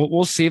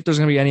 we'll see if there's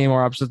going to be any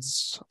more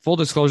upsets. Full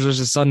disclosure, this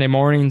is Sunday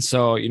morning,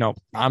 so,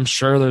 I'm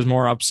sure there's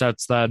more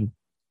upsets than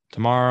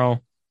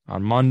tomorrow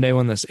on Monday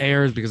when this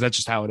airs, because that's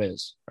just how it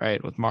is,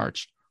 right, with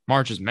March.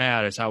 March is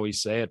mad, is how we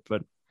say it.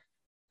 But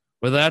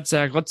with that,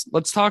 Zach,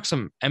 let's talk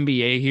some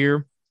NBA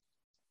here.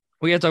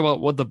 We got to talk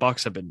about what the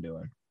Bucks have been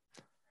doing.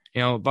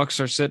 Bucks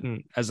are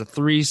sitting as a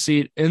 3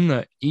 seed in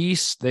the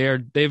East.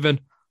 They've been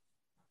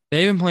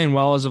playing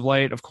well as of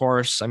late, of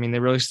course. I mean, they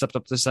really stepped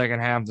up the second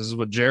half. This is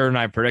what Jared and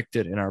I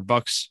predicted in our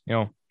Bucks, /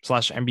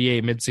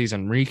 NBA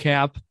midseason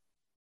recap.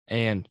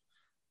 And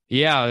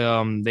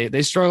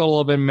they struggled a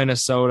little bit in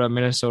Minnesota.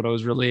 Minnesota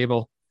was really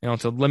able,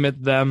 to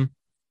limit them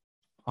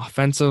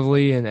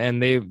offensively,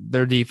 and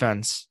their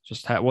defense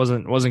just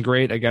wasn't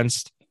great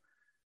against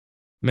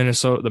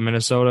the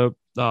Minnesota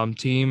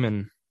team.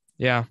 And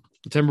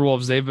the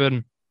Timberwolves, they've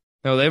been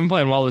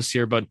playing well this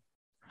year, but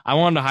I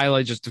wanted to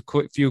highlight just a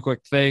few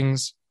quick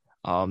things.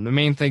 The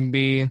main thing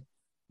being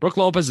Brook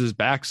Lopez is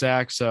back,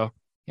 Zach. So,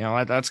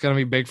 that's going to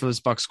be big for this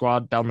Buck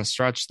squad down the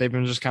stretch. They've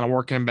been just kind of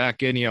working him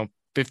back in,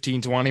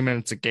 15, 20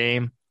 minutes a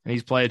game. And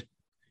he's played,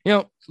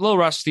 a little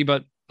rusty,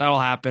 but that'll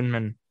happen.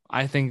 And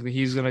I think that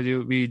he's going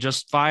to be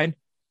just fine.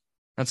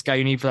 That's the guy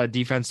you need for that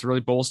defense to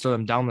really bolster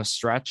them down the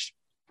stretch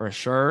for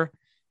sure.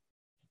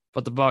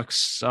 But the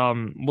Bucks,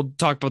 we'll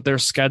talk about their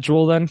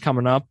schedule then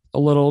coming up a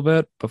little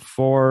bit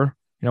before,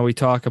 we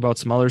talk about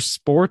some other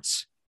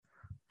sports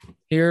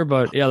here.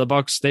 But the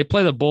Bucks, they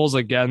play the Bulls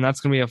again. That's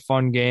going to be a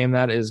fun game.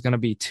 That is going to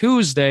be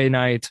Tuesday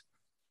night.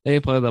 They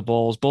play the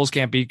Bulls. Bulls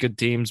can't beat good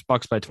teams.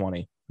 Bucks by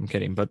 20. I'm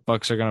kidding, but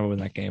Bucks are going to win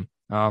that game.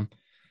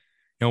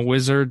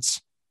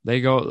 Wizards,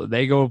 they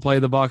go play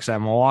the Bucks at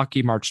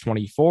Milwaukee March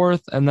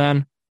 24th, and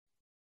then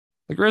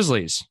the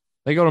Grizzlies,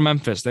 they go to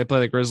Memphis. They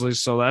play the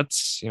Grizzlies. So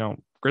that's,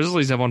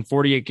 Grizzlies have won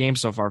 48 games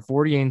so far,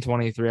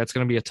 48-23. That's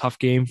going to be a tough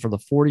game for the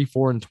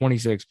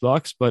 44-26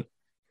 Bucks, but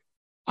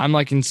I'm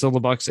liking still the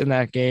Bucks in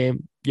that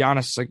game.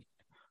 Giannis,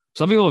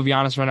 some people have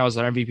Giannis right now as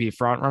an MVP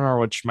frontrunner,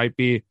 which might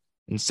be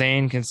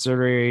insane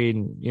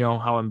considering,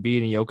 how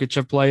Embiid and Jokic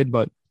have played,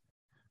 but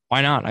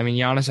why not? I mean,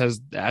 Giannis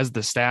has the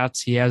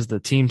stats. He has the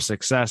team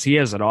success. He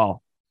has it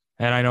all.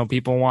 And I know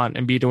people want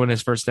Embiid to win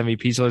his first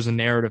MVP, so there's a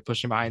narrative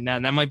pushing behind that,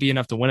 and that might be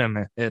enough to win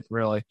him,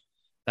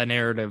 that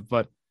narrative.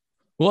 But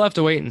we'll have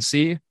to wait and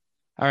see.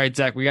 All right,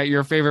 Zach, we got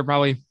your favorite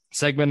probably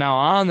segment now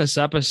on this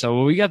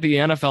episode. We got the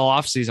NFL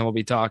offseason we'll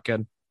be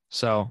talking.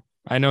 So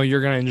I know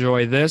you're going to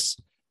enjoy this.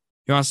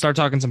 You want to start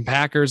talking some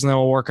Packers, and then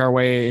we'll work our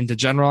way into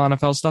general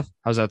NFL stuff?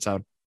 How's that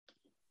sound?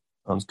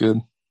 Sounds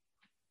good.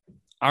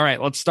 All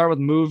right, let's start with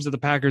moves that the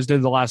Packers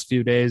did the last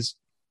few days.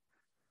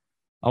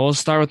 I will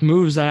start with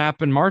moves that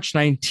happened March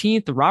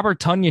 19th. Robert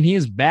Tonyan, he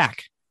is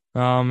back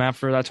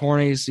after that torn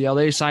ACL.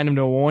 They signed him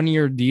to a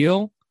 1-year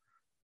deal.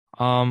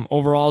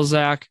 Overall,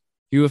 Zach,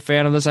 you a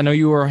fan of this? I know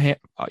you were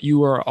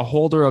a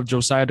holder of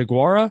Josiah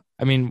DeGuara.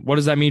 I mean, what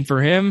does that mean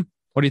for him?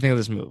 What do you think of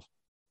this move?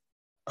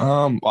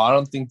 Well, I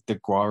don't think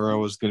DeGuara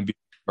was going to be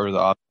part of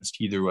the offense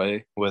either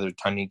way, whether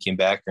Tonyan came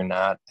back or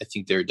not. I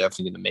think they're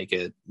definitely going to make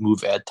a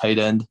move at tight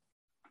end.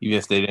 Even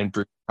if they didn't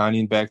bring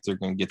Tonyan back, they're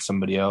going to get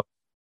somebody else.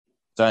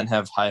 So I didn't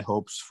have high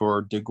hopes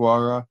for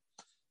DeGuara,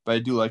 but I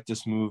do like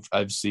this move.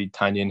 Obviously,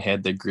 Tonyan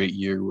had that great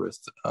year with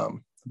a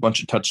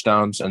bunch of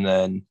touchdowns, and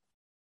then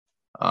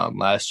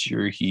last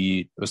year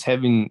he was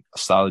having a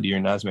solid year,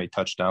 not as many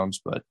touchdowns,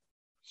 but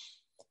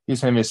he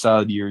was having a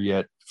solid year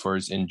yet for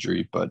his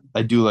injury, but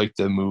I do like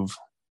the move,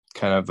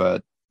 kind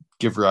of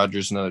give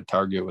Rodgers another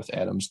target with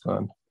Adams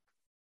gone.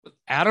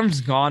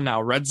 Adams gone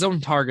now. Red zone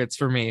targets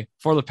for me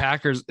for the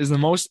Packers is the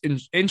most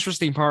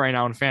interesting part right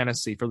now in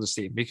fantasy for this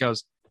team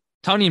because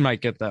Tonyan might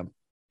get them.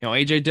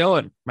 AJ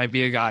Dillon might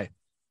be a guy.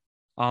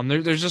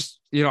 There's just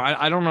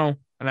I don't know,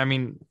 and I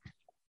mean,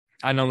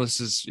 I know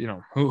this is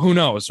who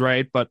knows,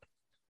 right? But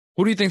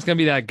who do you think is gonna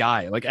be that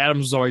guy? Like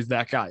Adams is always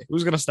that guy.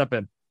 Who's gonna step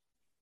in?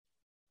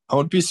 I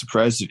wouldn't be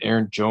surprised if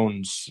Aaron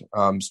Jones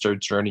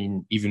starts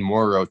running even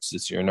more routes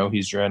this year. I know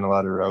he's ran a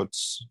lot of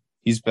routes.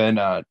 He's been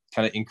kind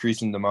of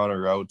increasing the amount of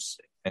routes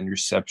and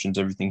receptions,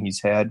 everything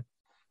he's had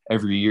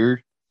every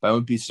year. But I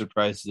wouldn't be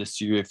surprised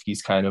this year if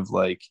he's kind of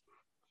like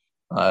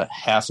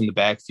half in the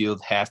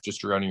backfield, half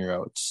just running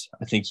routes.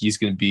 I think he's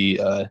going to be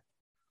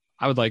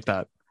I would like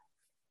that.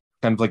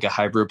 Kind of like a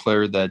hybrid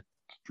player that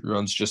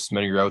runs just as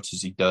many routes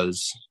as he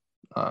does,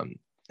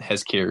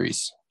 has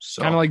carries.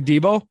 So kind of like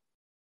Debo.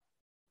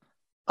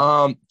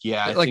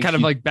 Yeah, like kind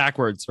of like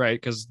backwards, right?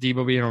 Because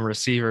Debo being a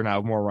receiver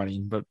now, more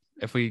running. But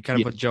if we kind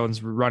of put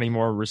Jones running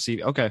more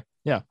receiving, okay,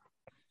 yeah.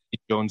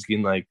 Jones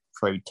getting like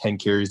probably 10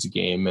 carries a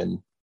game and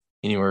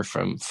anywhere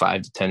from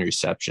 5 to 10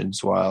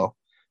 receptions, while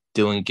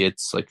Dillon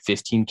gets like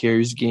 15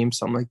 carries a game,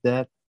 something like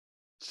that.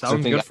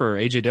 Sounds good for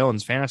AJ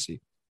Dillon's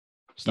fantasy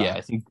style. Yeah,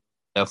 I think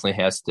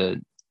definitely has to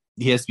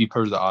be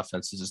part of the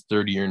offense. This is his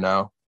third year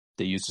now.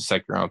 They used a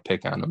second round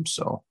pick on him,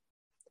 so.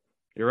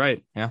 You're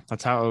right. Yeah,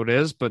 that's how it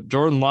is. But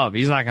Jordan Love,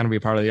 he's not going to be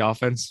part of the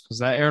offense because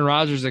that Aaron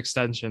Rodgers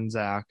extension,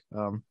 Zach.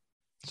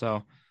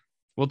 So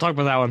we'll talk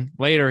about that one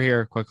later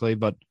here quickly.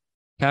 But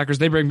Packers,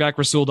 they bring back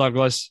Rasul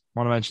Douglas.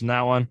 Want to mention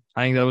that one.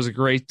 I think that was a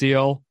great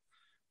deal.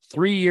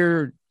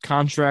 3-year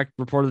contract.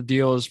 Reported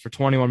deal is for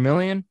 $21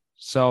 million.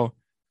 So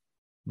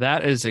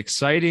that is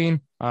exciting,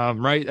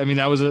 right? I mean,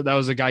 that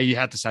was a guy you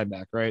had to sign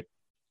back, right?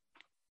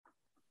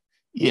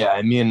 Yeah,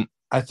 I mean,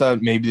 I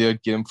thought maybe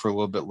they'd get him for a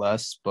little bit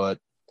less, but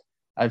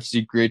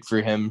obviously great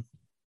for him.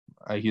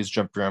 He was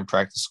jumping around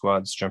practice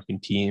squads, jumping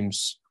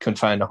teams, couldn't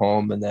find a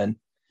home, and then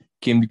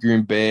came to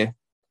Green Bay.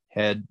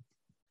 Had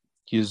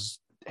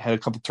a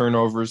couple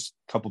turnovers,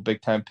 a couple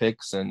big time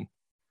picks, and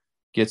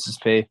gets his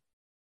pay.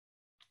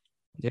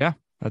 Yeah,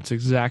 that's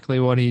exactly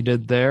what he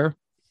did there.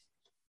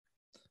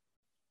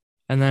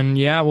 And then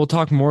we'll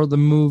talk more of the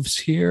moves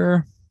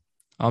here.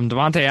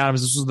 Davante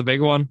Adams, this was the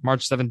big one,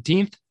 March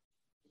 17th.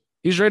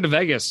 He's right to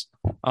Vegas.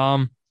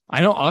 I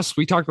know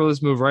we talked about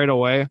this move right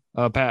away.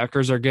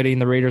 Packers are getting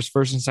the Raiders'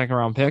 first and second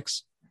round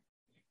picks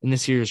in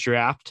this year's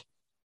draft.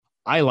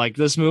 I like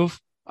this move.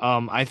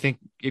 I think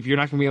if you're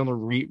not going to be able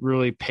to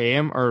really pay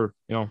him or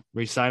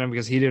re-sign him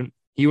because he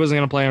wasn't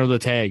going to play under the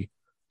tag.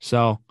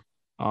 So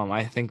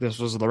I think this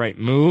was the right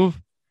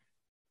move.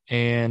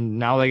 And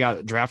now they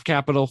got draft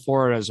capital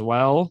for it as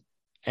well.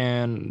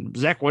 And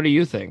Zach, what do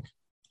you think?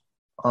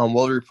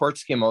 Well, the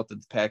reports came out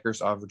that the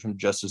Packers offered him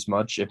just as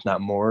much, if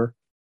not more.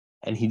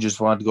 And he just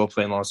wanted to go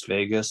play in Las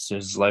Vegas,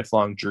 his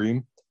lifelong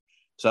dream.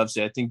 So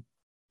obviously, I think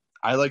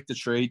I like the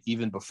trade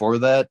even before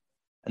that.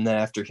 And then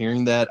after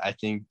hearing that, I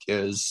think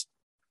is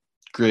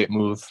great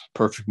move,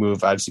 perfect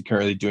move. Obviously, can't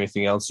really do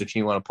anything else if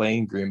you want to play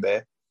in Green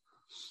Bay.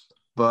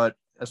 But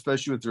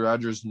especially with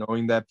Rodgers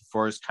knowing that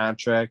before his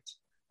contract,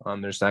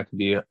 there's not going to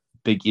be a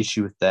big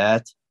issue with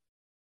that.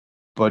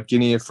 But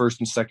getting a first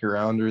and second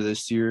rounder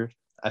this year,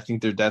 I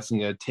think they're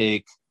definitely going to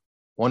take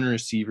one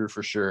receiver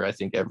for sure. I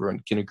think everyone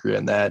can agree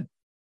on that.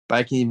 But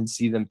I can even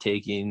see them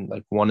taking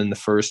like one in the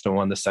first and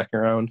one in the second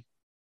round,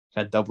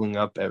 kind of doubling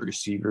up at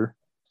receiver.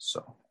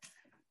 So,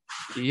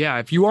 yeah,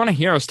 if you want to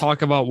hear us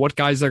talk about what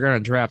guys they're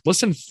going to draft,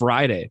 listen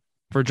Friday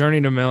for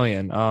Journey to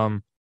Million.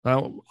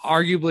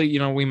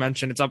 Arguably, we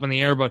mentioned it's up in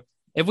the air, but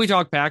if we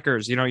talk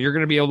Packers, you're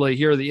going to be able to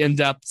hear the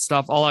in-depth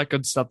stuff, all that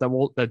good stuff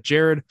that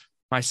Jared,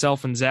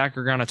 myself, and Zach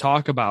are going to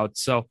talk about.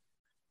 So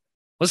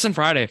listen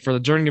Friday for the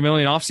Journey to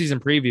Million offseason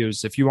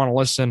previews if you want to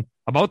listen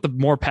about the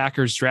more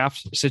Packers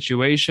draft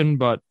situation.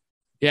 But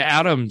yeah,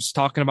 Adams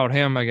talking about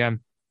him again.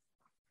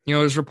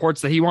 There's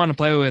reports that he wanted to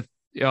play with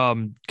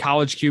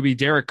college QB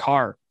Derek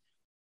Carr,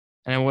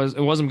 and it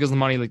wasn't because of the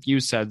money, like you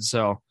said.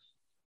 So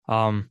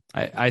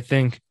I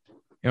think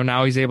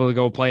now he's able to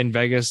go play in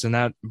Vegas in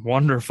that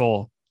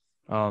wonderful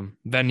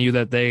venue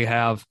that they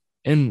have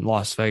in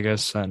Las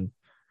Vegas, and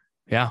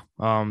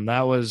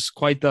that was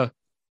quite the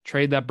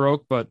trade that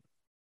broke. But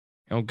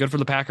good for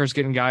the Packers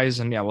getting guys,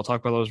 and we'll talk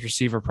about those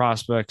receiver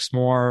prospects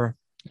more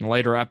in a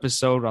later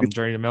episode on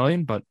Journey to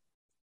Million. But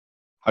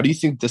how do you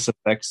think this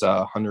affects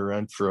Hunter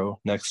Renfrow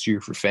next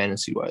year for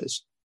fantasy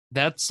wise?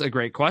 That's a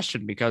great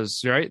question because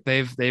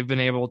they've been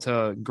able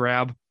to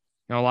grab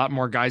a lot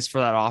more guys for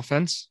that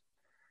offense,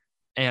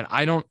 and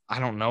I don't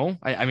know.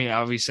 I mean,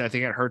 obviously, I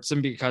think it hurts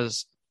them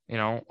because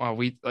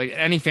we like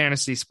any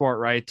fantasy sport,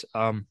 right?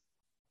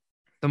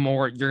 The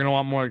more you're going to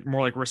want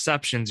more like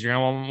receptions, you're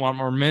going to want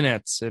more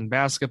minutes in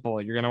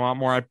basketball, you're going to want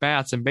more at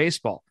bats in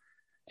baseball,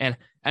 and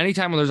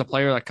anytime when there's a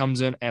player that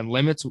comes in and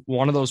limits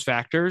one of those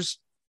factors,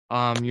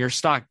 your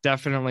stock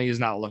definitely is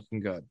not looking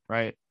good,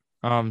 right?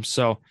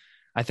 So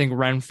I think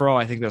Renfrow,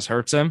 I think this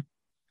hurts him.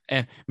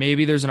 And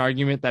maybe there's an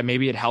argument that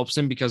maybe it helps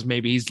him because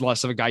maybe he's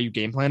less of a guy you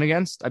game plan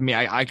against. I mean,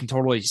 I can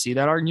totally see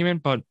that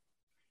argument, but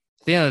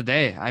at the end of the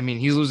day, I mean,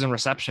 he's losing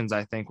receptions,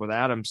 I think, with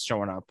Adams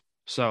showing up.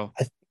 So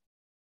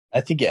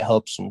I think it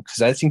helps them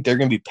because I think they're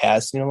going to be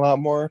passing a lot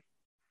more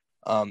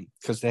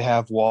because they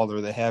have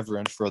Waller, they have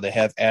Renfrow, they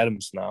have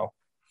Adams now.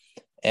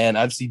 And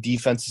obviously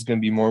defense is going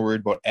to be more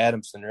worried about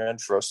Adams than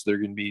Renfrow, so they're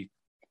going to be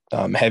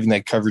having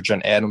that coverage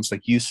on Adams,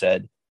 like you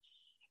said.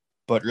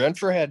 But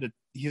Renfrow had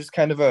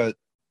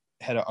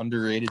an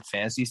underrated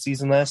fantasy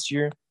season last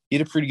year. He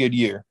had a pretty good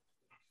year.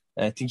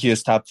 And I think he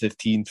was top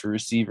 15 for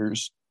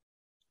receivers.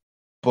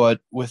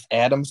 But with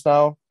Adams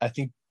now, I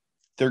think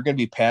they're going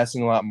to be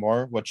passing a lot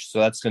more, so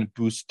that's going to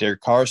boost their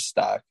Carr's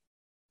stock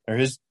or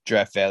his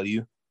draft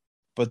value.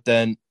 But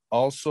then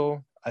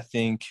also, I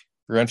think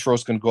Renfrow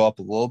is going to go up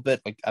a little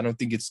bit. Like, I don't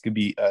think it's going to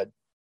be a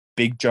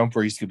big jump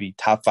where he's going to be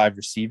top 5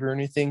 receiver or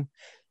anything,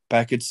 but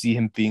I could see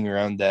him being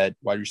around that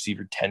wide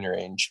receiver 10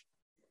 range.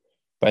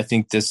 But I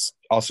think this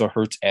also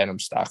hurts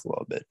Adams' stock a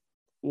little bit.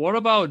 What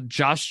about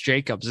Josh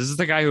Jacobs? Is this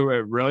the guy who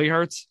it really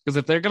hurts? Because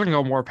if they're going to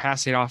go more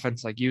passing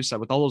offense, like you said,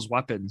 with all those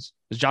weapons,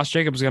 is Josh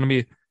Jacobs going to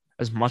be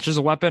as much as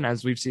a weapon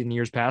as we've seen in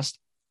years past?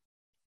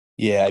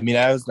 Yeah, I mean,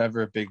 I was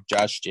never a big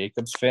Josh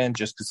Jacobs fan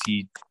just because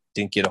he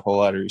didn't get a whole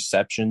lot of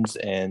receptions,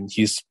 and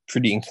he's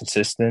pretty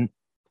inconsistent.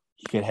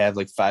 He could have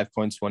like 5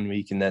 points one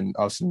week, and then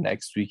also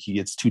next week he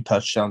gets 2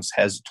 touchdowns,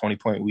 has a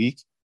 20-point week.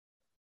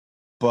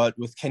 But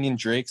with Kenyon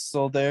Drake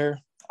still there,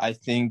 I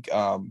think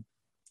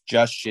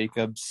Josh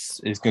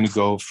Jacobs is going to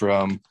go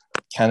from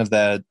kind of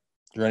that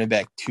running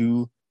back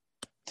 2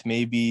 to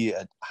maybe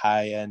a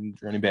high-end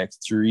running back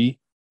 3.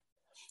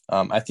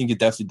 I think it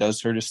definitely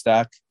does hurt his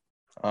stock.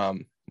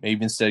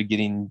 Maybe instead of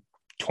getting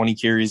 20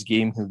 carries a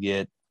game, he'll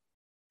get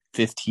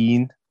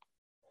 15.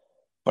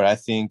 But I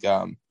think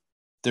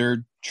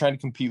they're trying to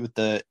compete with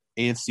the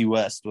AFC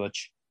West,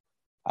 which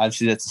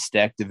obviously that's a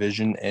stacked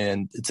division,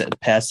 and it's a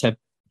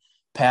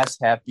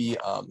pass-happy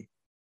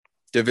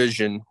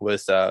division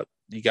with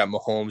you got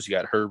Mahomes, you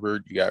got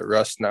Herbert, you got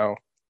Russ now.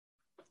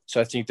 So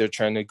I think they're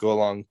trying to go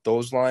along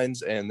those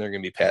lines, and they're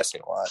going to be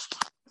passing a lot.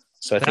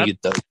 So I think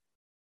it does.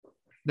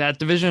 That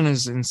division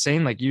is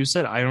insane. Like you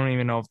said, I don't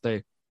even know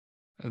if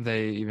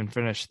they even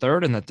finished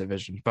third in that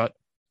division. But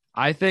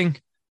I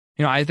think,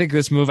 I think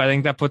this move, I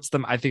think that puts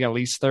them, I think at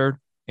least third,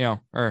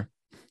 or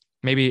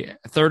maybe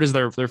third is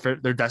their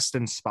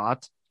destined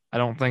spot. I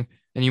don't think.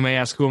 And you may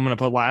ask who I'm going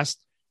to put last.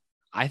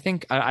 I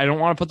think I don't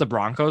want to put the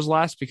Broncos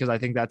last because I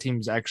think that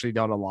team's actually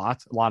done a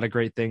lot of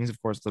great things.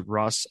 Of course, the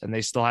Russ, and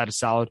they still had a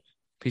solid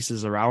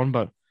pieces around,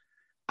 but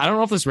I don't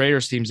know if this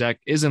Raiders team,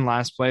 Zach, is in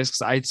last place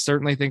because I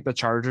certainly think the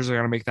Chargers are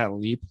going to make that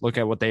leap. Look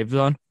at what they've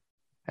done,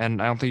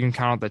 and I don't think you can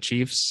count out the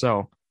Chiefs.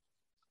 So,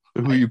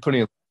 who are you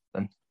putting in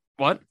then?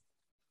 What?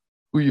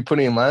 Who are you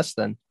putting in last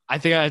then? I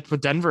think I'd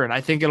put Denver in.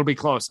 I think it'll be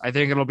close. I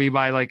think it'll be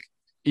by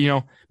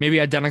maybe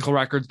identical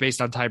records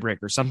based on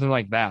tiebreakers, something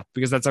like that,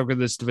 because that's how good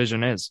this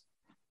division is.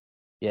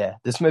 Yeah,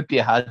 this might be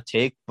a hot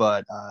take,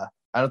 but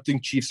I don't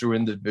think Chiefs are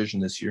in the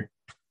division this year.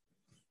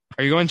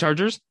 Are you going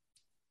Chargers?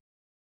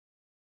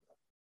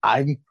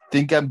 I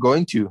think I'm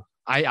going to.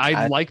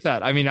 I like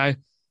that. I mean, I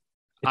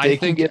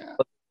think get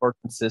more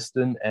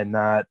consistent and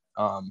not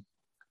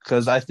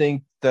because I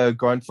think the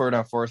going for it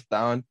on fourth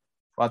down,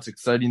 while it's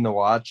exciting to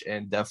watch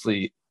and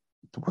definitely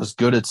was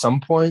good at some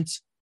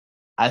points,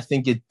 I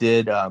think it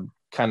did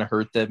kind of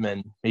hurt them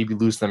and maybe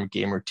lose them a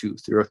game or two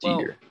throughout the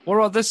year. What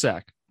about this,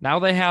 Zach? Now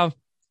they have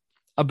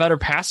a better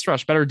pass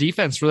rush, better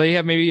defense, where they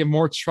have maybe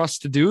more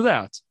trust to do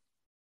that.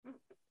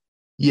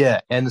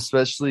 Yeah, and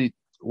especially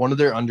one of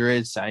their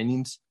underrated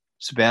signings,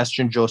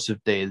 Sebastian Joseph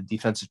Day, the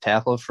defensive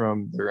tackle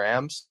from the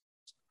Rams.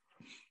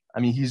 I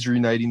mean, he's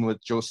reuniting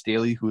with Joe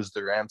Staley, who is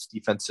the Rams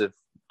defensive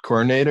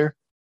coordinator.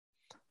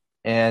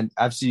 And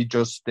obviously,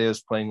 Joseph Day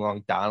was playing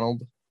along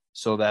Donald,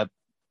 so that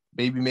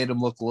maybe made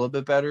him look a little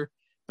bit better.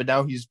 But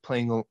now he's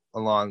playing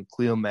along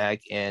Khalil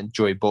Mack and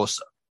Joey Bosa.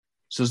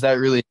 So is that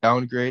really a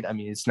downgrade? I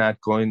mean, it's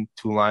not going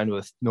to align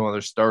with no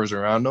other stars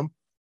around him.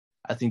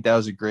 I think that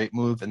was a great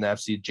move. And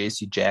obviously,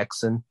 J.C.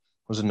 Jackson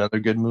was another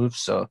good move.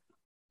 So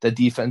the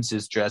defense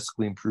is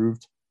drastically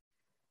improved.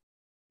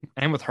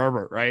 And with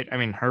Herbert, right? I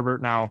mean,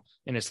 Herbert now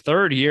in his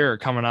third year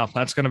coming up,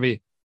 that's going to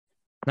be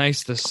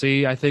nice to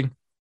see. I think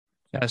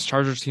this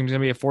Chargers team is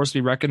going to be a force to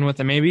be reckoned with.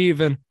 And maybe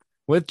even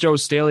with Joe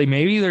Staley,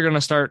 maybe they're going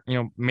to start,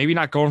 maybe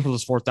not going for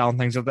those fourth down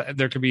things.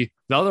 There could be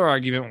the other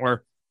argument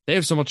where they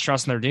have so much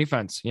trust in their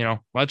defense.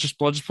 Let's just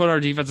put our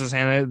defense's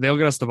hand. They'll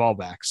get us the ball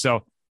back.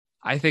 So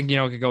I think,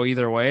 it could go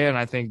either way. And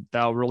I think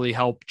that'll really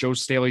help Joe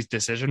Staley's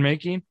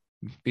decision-making,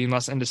 being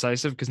less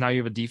indecisive because now you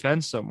have a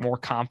defense. So more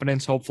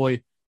confidence,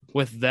 hopefully,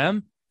 with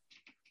them.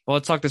 Well,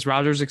 let's talk this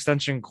Rodgers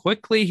extension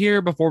quickly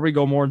here before we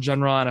go more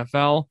general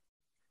NFL.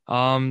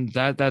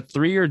 That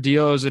 3-year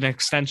deal is an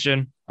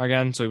extension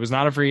again. So he was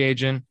not a free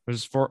agent. It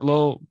was for a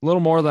little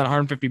more than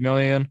 $150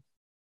 million.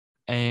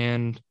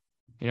 And,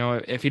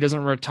 if he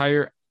doesn't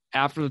retire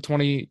after the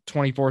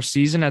 2024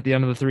 season at the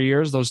end of the 3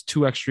 years, those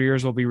 2 extra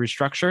years will be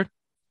restructured.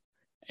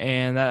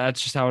 And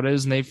that's just how it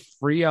is. And they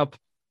free up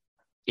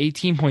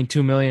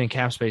 $18.2 million in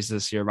cap space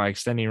this year by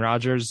extending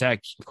Rodgers.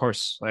 Zach, of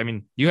course, I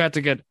mean, you have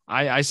to get,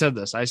 I said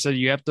this, I said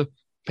you have to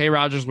pay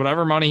Rodgers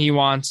whatever money he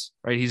wants,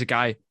 right? He's a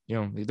guy,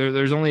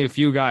 there's only a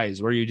few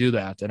guys where you do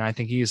that. And I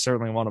think he is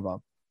certainly one of them.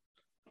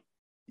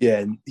 Yeah,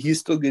 and he's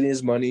still getting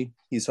his money.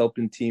 He's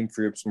helping team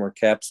free up some more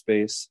cap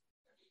space.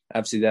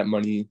 Obviously, that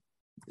money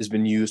has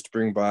been used to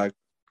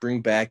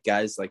bring back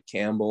guys like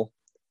Campbell.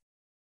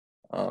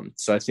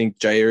 So I think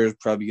Jair is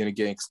probably going to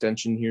get an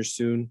extension here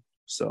soon.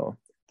 So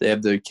they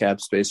have the cap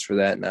space for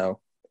that now.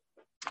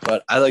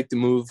 But I like the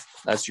move.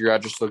 That's where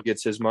Rodgers still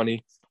gets his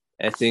money.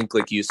 I think,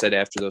 like you said,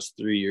 after those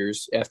 3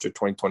 years, after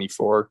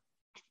 2024,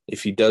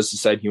 if he does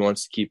decide he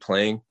wants to keep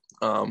playing,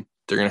 they're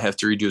going to have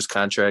to redo his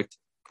contract,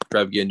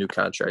 probably get a new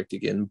contract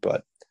again.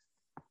 But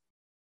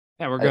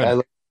yeah, we're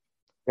good.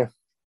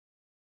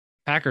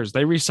 Packers,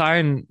 they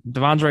re-signed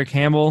Devondre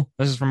Campbell.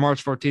 This is from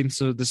March 14th,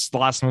 so this is the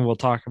last one we'll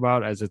talk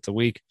about as it's a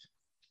week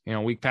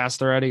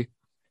past already.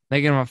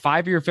 They give him a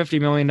 5-year, $50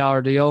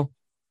 million deal.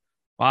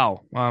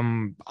 Wow.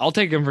 I'll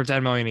take him for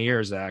 $10 million a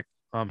year, Zach.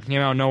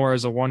 Came out of nowhere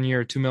as a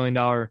 1-year, $2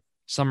 million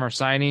summer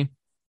signing.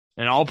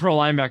 An all-pro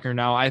linebacker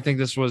now. I think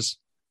this was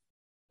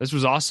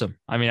awesome.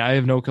 I mean, I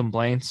have no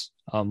complaints.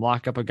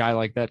 Lock up a guy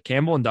like that.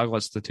 Campbell and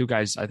Douglas, the two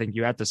guys I think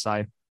you had to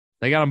sign.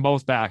 They got them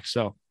both back,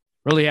 so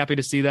really happy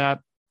to see that.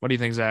 What do you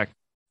think, Zach?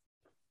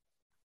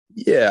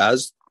 Yeah,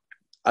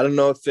 I don't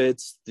know if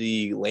it's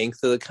the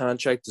length of the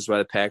contract is why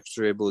the Packers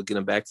were able to get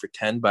him back for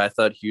 10, but I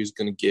thought he was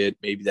going to get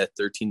maybe that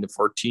 13 to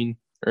 14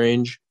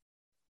 range.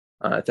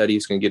 I thought he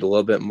was going to get a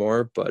little bit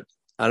more, but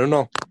I don't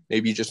know.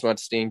 Maybe he just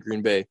wants to stay in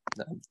Green Bay.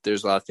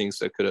 There's a lot of things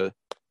that could have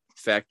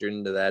factored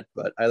into that,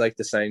 but I like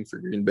the signing for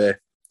Green Bay.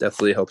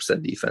 Definitely helps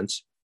that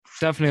defense.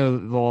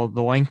 Definitely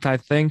the length, I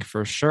think,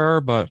 for sure,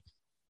 but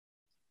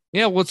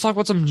yeah, let's talk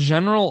about some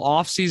general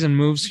offseason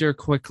moves here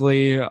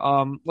quickly.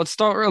 Let's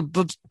start. I'm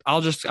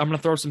going to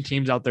throw some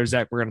teams out there,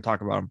 Zach. We're going to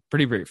talk about them.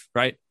 Pretty brief,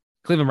 right?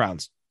 Cleveland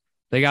Browns.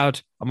 They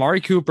got Amari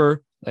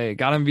Cooper. They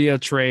got him via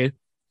trade.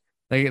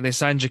 They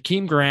signed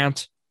Jakeem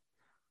Grant,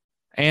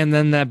 and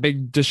then that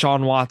big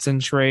Deshaun Watson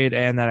trade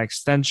and that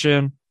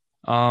extension.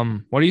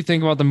 What do you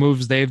think about the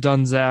moves they've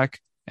done, Zach?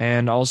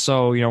 And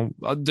also,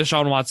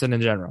 Deshaun Watson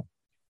in general.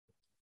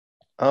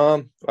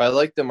 I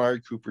like the Amari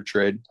Cooper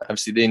trade.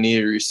 Obviously, they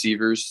needed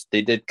receivers.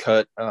 They did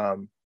cut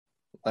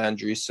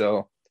Landry,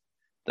 so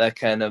that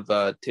kind of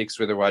takes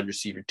away their wide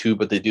receiver too.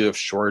 But they do have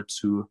Schwartz,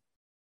 who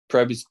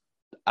probably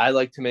I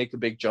like to make a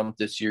big jump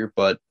this year,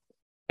 but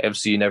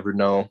obviously you never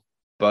know.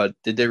 But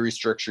they did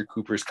restructure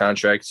Cooper's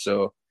contract,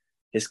 so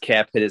his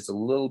cap hit is a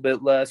little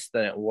bit less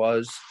than it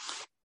was.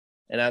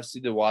 And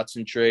obviously the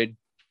Watson trade,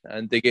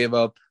 and they gave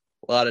up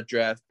a lot of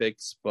draft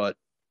picks, but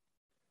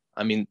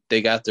I mean,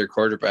 they got their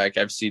quarterback.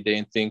 Obviously, they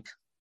didn't think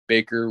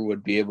Baker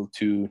would be able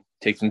to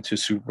take them to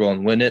Super Bowl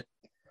and win it.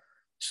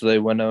 So they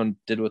went on and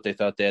did what they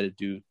thought they had to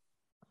do.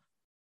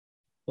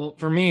 Well,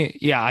 for me,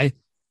 yeah,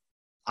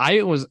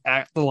 I was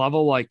at the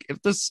level, like,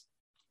 if this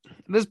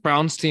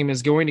Browns team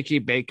is going to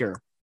keep Baker,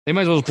 they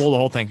might as well pull the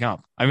whole thing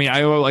up. I mean,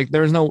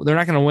 they're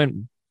not going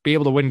to be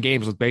able to win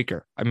games with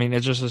Baker. I mean,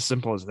 it's just as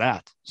simple as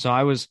that. So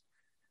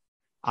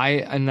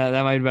and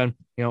that might have been,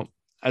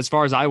 as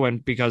far as I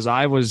went, because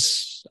I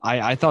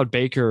thought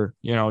Baker,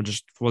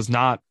 just was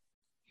not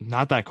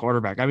that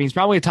quarterback. I mean, he's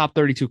probably a top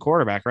 32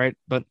 quarterback, right?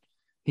 But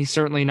he's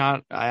certainly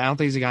not. I don't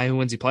think he's a guy who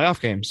wins you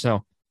playoff games.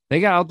 So they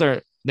went out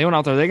there.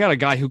 They got a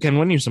guy who can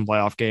win you some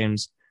playoff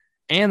games,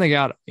 and they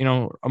got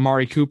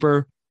Amari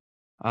Cooper,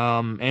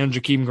 and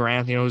Jakeem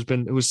Grant,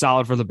 who was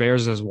solid for the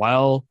Bears as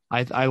well.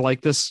 I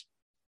like this.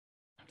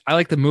 I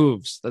like the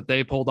moves that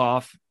they pulled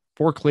off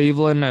for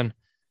Cleveland, and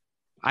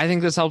I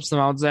think this helps them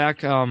out,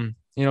 Zach.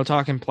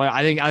 Talking play.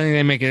 I think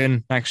they make it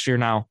in next year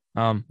now.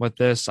 With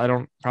this, I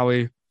don't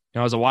probably,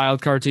 as a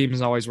wild card team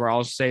is always where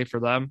I'll say for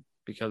them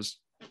because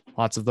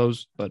lots of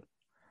those, but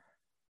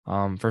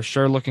for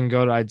sure looking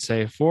good. I'd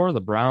say for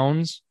the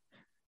Browns,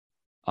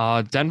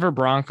 Denver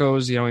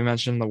Broncos. We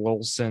mentioned the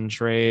Wilson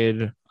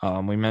trade.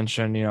 We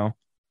mentioned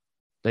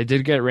they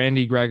did get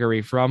Randy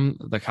Gregory from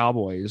the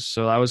Cowboys,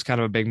 so that was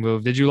kind of a big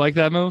move. Did you like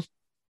that move?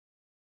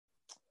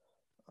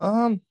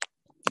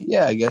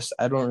 Yeah, I guess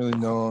I don't really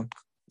know.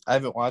 I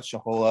haven't watched a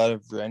whole lot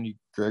of Randy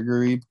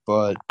Gregory,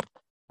 but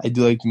I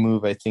do like the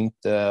move. I think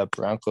the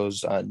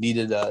Broncos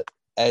needed an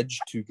edge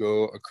to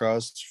go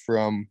across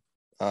from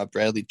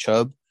Bradley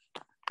Chubb.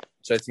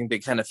 So I think they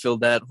kind of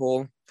filled that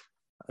hole.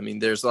 I mean,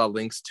 there's a lot of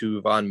links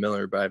to Von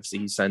Miller, but obviously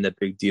he signed that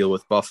big deal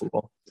with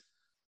Buffalo.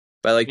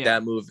 But I like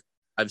that move.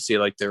 Obviously, I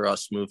like the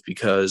Russ move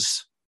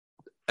because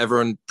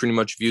everyone pretty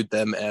much viewed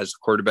them as a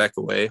quarterback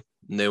away,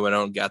 and they went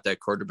out and got that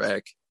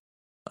quarterback.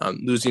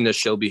 Losing to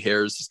Shelby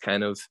Harris is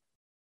kind of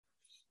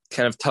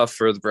tough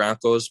for the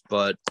Broncos,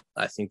 but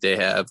I think they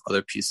have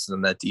other pieces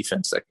in that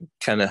defense that can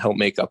kind of help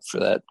make up for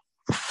that.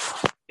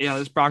 Yeah,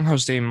 this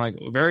Broncos team,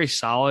 very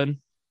solid.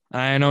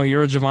 I know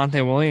you're a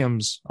Javonte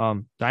Williams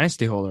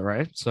dynasty holder,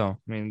 right? So,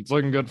 I mean, it's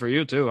looking good for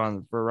you,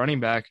 too, for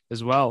running back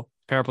as well.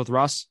 Pair up with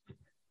Russ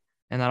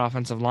and that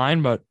offensive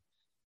line. But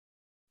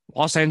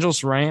Los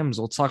Angeles Rams,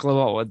 let's talk a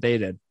little about what they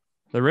did.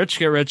 The rich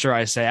get richer,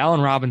 I say.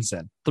 Allen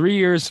Robinson, 3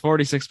 years,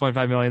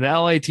 $46.5 million. The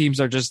LA teams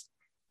are just,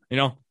 you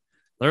know,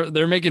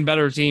 they're making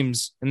better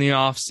teams in the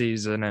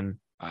offseason. And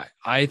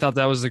I thought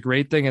that was a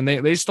great thing. And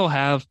they still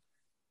have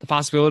the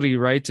possibility,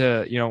 right,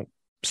 to,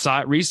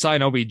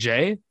 re-sign OBJ.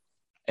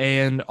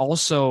 And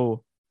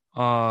also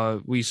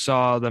we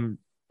saw them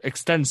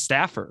extend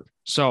Stafford.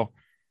 So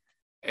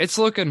it's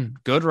looking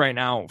good right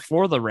now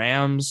for the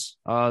Rams.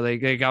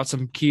 They got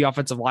some key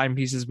offensive line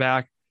pieces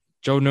back.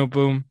 Joe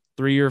Newboom,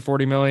 3-year,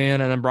 $40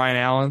 million, and then Brian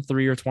Allen,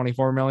 3-year,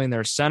 $24 million.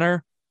 Their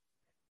center.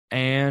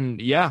 And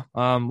yeah,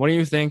 what do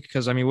you think?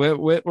 Because I mean,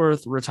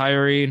 Whitworth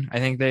retiring, I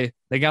think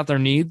they got their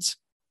needs,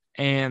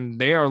 and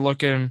they are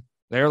looking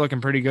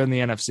pretty good in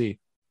the NFC.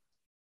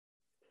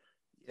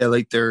 Yeah,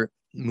 like their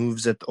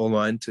moves at the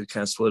O-line to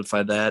kind of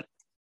solidify that.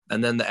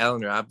 And then the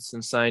Allen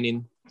Robinson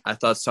signing, I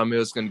thought somebody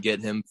was going to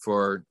get him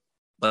for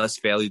less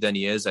value than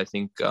he is. I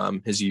think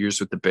his years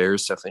with the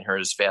Bears definitely hurt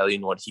his value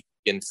and what he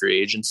get in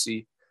free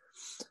agency.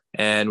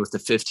 And with the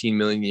 $15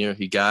 million a year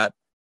he got,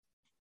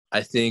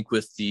 I think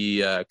with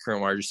the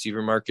current wide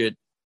receiver market,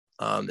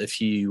 if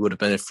he would have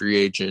been a free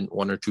agent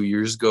 1 or 2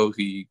 years ago,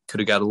 he could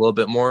have got a little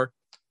bit more.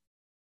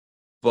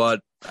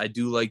 But I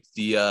do like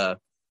the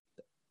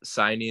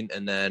signing.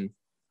 And then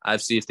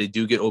obviously if they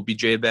do get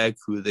OBJ back,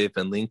 who they've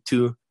been linked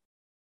to,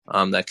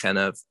 that kind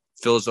of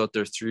fills out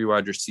their 3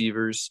 wide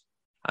receivers.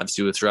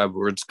 Obviously with Rob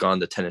Woods gone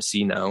to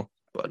Tennessee now,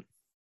 but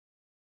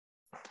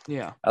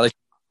yeah, I like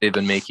what they've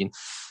been making.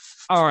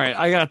 All right,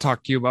 I gotta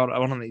talk to you about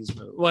one of these,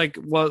 like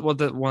what one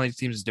of these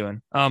teams is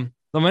doing. The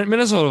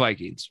Minnesota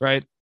Vikings,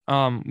 right?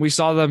 We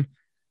saw them,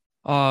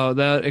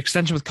 the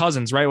extension with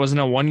Cousins, right?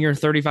 Wasn't a 1-year,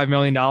 $35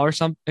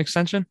 million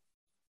extension?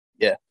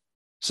 Yeah.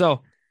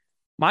 So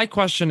my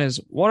question is,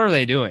 what are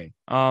they doing?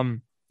 I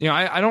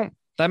don't.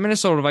 That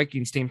Minnesota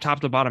Vikings team,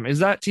 top to bottom, is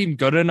that team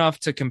good enough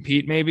to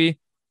compete? Maybe,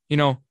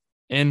 in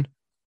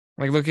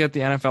like looking at the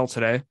NFL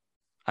today,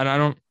 and I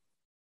don't.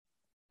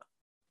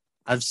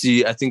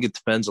 Obviously, I think it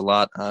depends a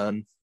lot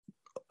on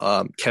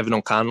Kevin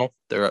O'Connell,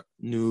 their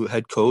new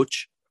head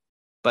coach.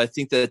 But I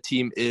think that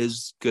team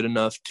is good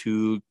enough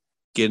to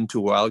get into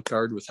a wild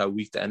card with how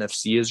weak the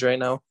NFC is right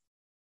now.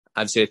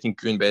 Obviously, I think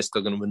Green Bay is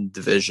still going to win the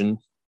division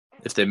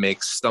if they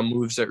make some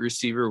moves at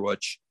receiver,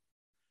 which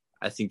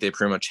I think they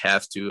pretty much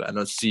have to. I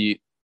don't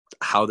see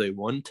how they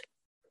won't.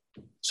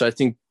 So I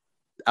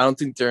don't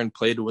think they're in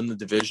play to win the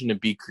division and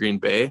beat Green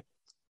Bay.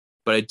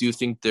 But I do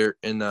think they're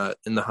in the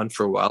hunt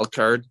for a wild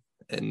card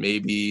and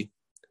maybe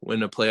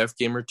win a playoff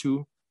game or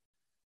two.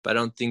 But I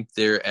don't think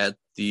they're at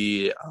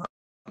the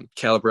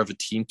caliber of a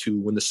team to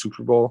win the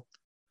Super Bowl.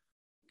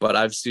 But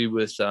obviously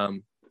with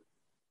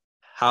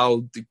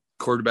how the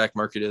quarterback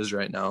market is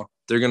right now,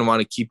 they're going to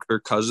want to keep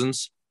Kirk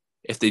Cousins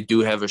if they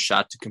do have a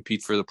shot to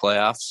compete for the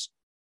playoffs.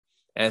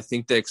 And I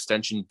think the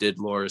extension did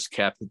lower his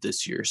cap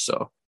this year.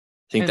 So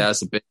I think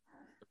that's a bit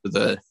of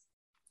the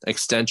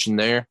extension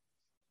there.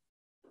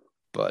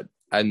 But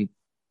I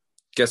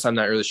guess I'm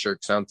not really sure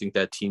because I don't think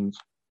that team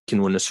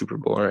can win a Super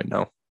Bowl right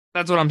now.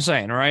 That's what I'm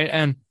saying, right?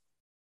 And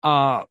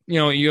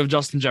you have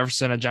Justin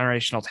Jefferson, a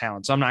generational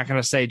talent. So I'm not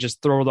going to say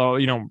just throw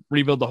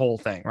rebuild the whole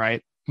thing,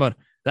 right? But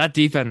that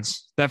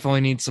defense definitely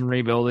needs some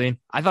rebuilding.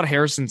 I thought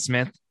Harrison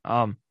Smith,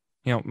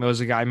 was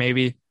a guy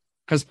maybe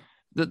because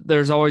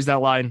there's always that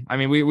line. I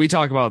mean, we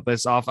talk about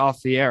this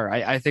off the air.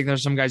 I think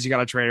there's some guys you got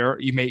to trade, or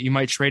you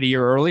might trade a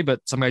year early,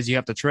 but some guys you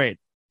have to trade.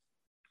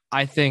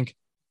 I think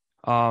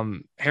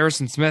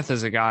Harrison Smith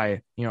is a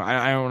guy,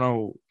 I don't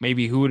know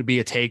maybe who would be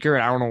a taker,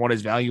 and I don't know what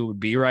his value would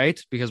be, right?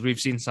 Because we've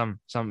seen some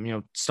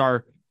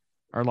star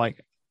or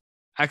like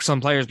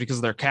excellent players because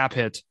of their cap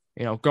hit,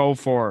 go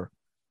for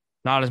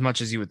not as much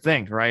as you would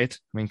think, right?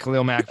 I mean,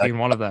 Khalil Mack being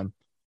one of them.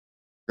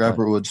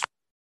 Robert Woods.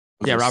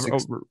 Yeah, Robert.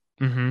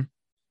 Mm-hmm.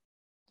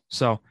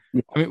 So,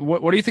 I mean,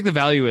 what do you think the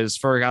value is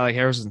for a guy like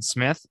Harrison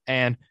Smith?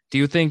 And do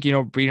you think,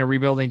 being a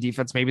rebuilding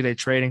defense, maybe they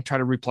trade and try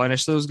to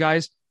replenish those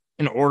guys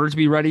in order to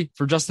be ready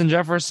for Justin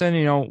Jefferson,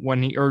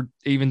 or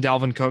even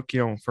Dalvin Cook,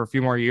 for a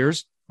few more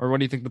years? Or what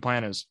do you think the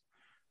plan is?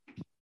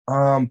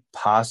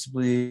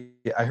 Possibly.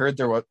 I heard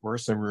there were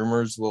some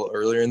rumors a little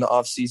earlier in the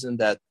offseason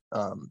that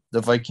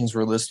the Vikings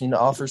were listening to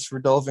offers for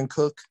Dalvin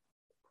Cook.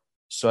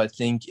 So I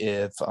think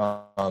if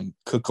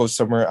Cook goes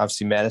somewhere,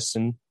 obviously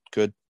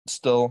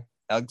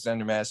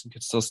Alexander Madison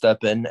could still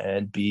step in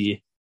and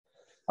be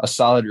a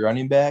solid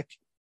running back.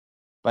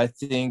 But I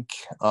think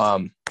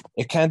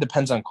it kind of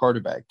depends on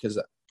quarterback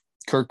because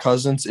Kirk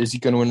Cousins, is he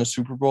going to win a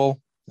Super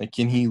Bowl? Like,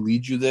 can he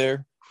lead you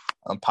there?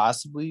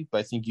 Possibly, but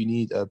I think you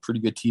need a pretty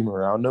good team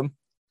around him,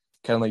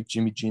 kind of like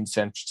Jimmy G in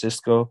San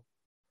Francisco.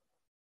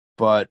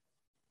 But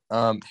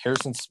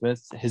Harrison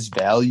Smith, his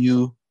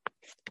value,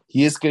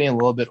 he is getting a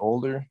little bit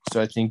older,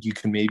 so I think you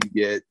can maybe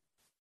get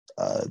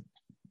 4th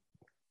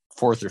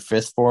or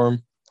 5th for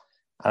him.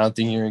 I don't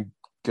think you're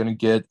going to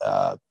get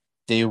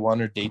day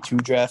 1 or day 2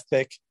 draft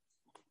pick.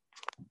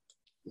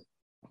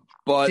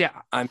 But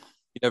yeah,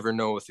 you never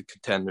know with the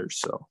contenders.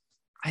 So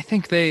I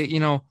think they,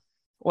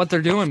 what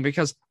they're doing,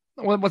 because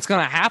what's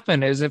going to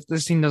happen is if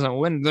this team doesn't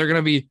win, they're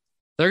going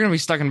to be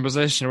stuck in a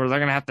position where they're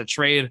going to have to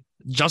trade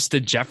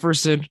Justin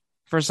Jefferson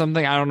for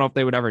something. I don't know if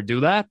they would ever do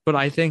that, but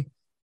I think,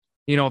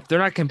 if they're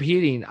not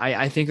competing,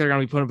 I think they're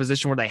going to be put in a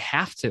position where they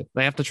have to.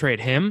 They have to trade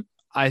him.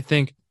 I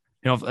think,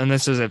 and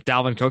this is if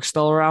Dalvin Cook's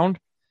still around.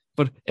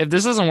 But if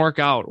this doesn't work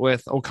out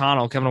with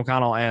Kevin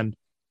O'Connell, and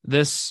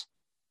this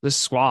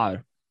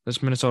squad,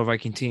 this Minnesota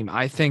Viking team,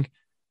 I think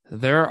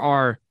there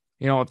are,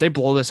 if they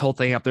blow this whole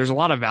thing up, there's a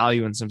lot of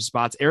value in some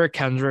spots. Eric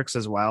Kendricks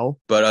as well.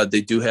 But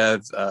they do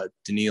have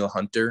Danielle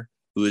Hunter,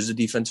 who is a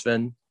defensive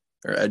end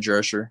or edge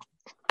rusher.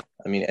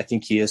 I mean, I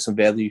think he has some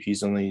value.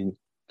 He's only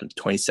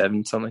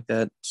 27, something like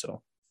that.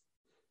 So,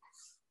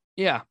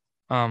 yeah.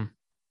 But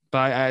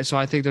I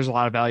think there's a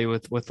lot of value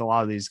with a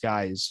lot of these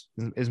guys.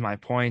 Is my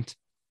point.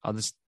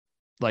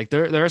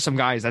 There are some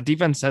guys that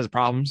defense has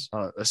problems.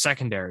 The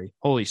secondary,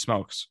 holy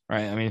smokes,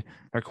 right? I mean,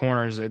 their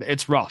corners,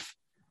 it's rough.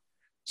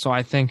 So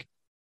I think,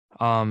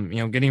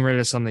 getting rid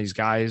of some of these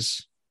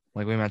guys,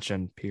 like we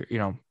mentioned,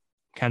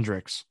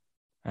 Kendricks,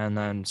 and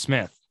then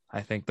Smith.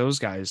 I think those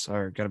guys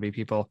are going to be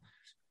people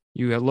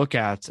you look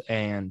at,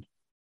 and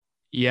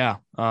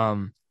Vikings.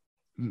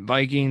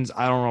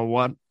 I don't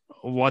know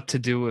what to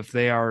do if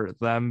they are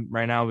them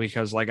right now,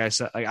 because like I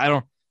said,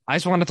 I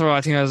just want to throw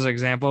out team as an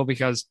example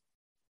because.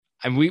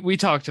 And we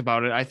talked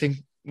about it. I think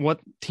what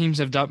teams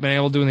have been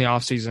able to do in the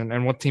offseason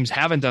and what teams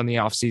haven't done in the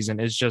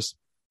offseason is just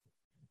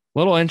a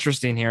little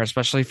interesting here,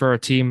 especially for a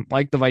team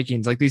like the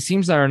Vikings, like these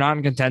teams that are not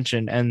in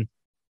contention and,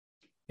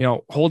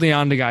 holding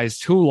on to guys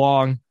too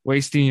long,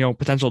 wasting,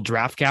 potential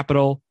draft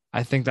capital.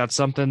 I think that's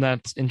something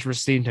that's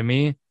interesting to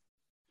me.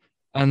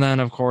 And then,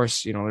 of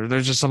course,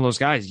 there's just some of those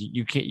guys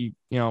you can't, you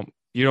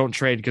don't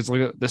trade because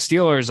the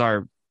Steelers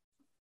are.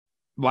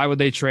 Why would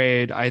they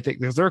trade? I think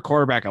because they're a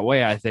quarterback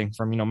away, I think,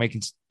 from,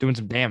 doing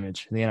some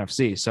damage in the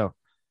NFC. So, I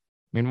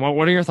mean,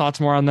 what are your thoughts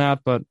more on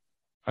that? But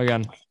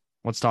again,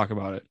 let's talk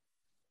about it.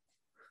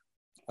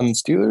 On the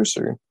Steelers,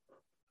 or?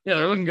 Yeah,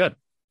 they're looking good.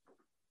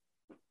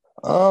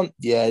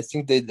 Yeah, I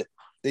think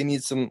they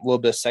need some little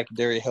bit of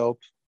secondary help.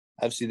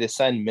 Obviously, they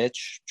signed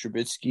Mitch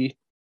Trubisky.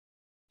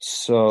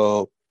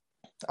 So,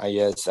 I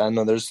don't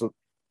know. There's a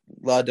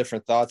lot of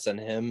different thoughts on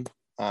him.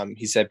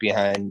 He's set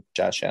behind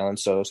Josh Allen.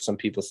 So, some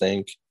people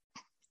think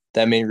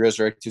that may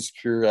resurrect his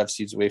career.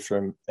 Obviously, he's away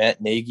from Matt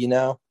Nagy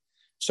now.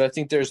 So I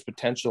think there's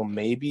potential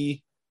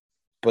maybe.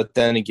 But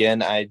then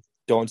again, I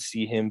don't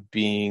see him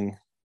being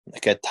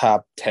like a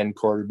top 10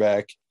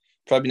 quarterback,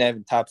 probably not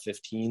even top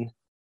 15.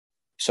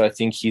 So I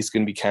think he's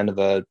going to be kind of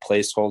a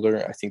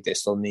placeholder. I think they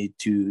still need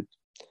to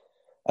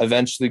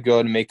eventually go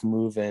and make a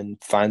move and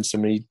find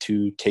somebody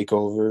to take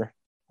over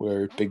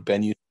where Big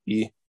Ben used to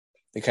be.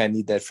 They kind of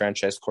need that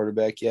franchise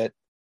quarterback yet.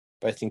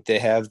 But I think they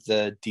have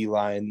the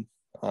D-line.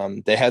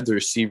 They had the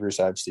receivers,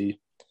 obviously.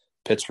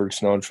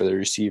 Pittsburgh's known for their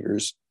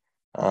receivers.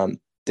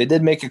 They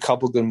did make a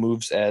couple good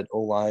moves at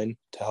O-line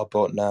to help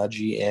out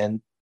Najee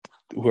and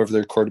whoever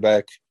their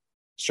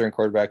starting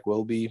quarterback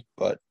will be.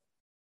 But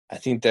I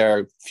think there are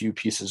a few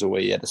pieces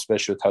away yet,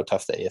 especially with how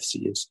tough the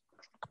AFC is.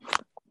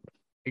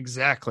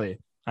 Exactly.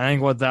 I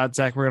think with that,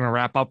 Zach, we're going to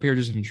wrap up here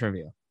just in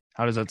trivia.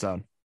 How does that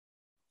sound?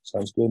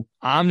 Sounds good.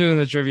 I'm doing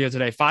the trivia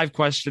today. 5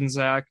 questions,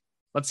 Zach.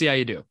 Let's see how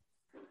you do.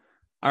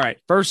 All right.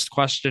 First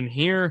question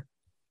here.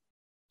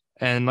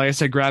 And like I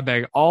said, grab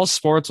bag. All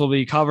sports will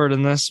be covered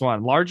in this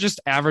one.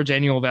 Largest average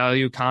annual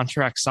value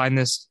contract signed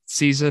this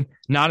season,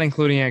 not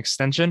including an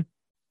extension.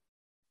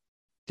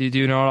 Do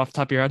you know it off the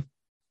top of your head?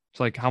 It's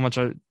like how much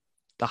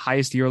the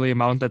highest yearly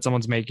amount that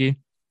someone's making?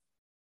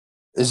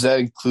 Is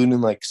that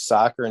including like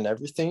soccer and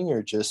everything,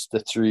 or just the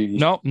 3?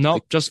 No,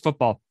 just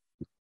football.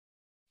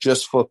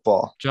 Just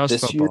football. Just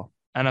this football.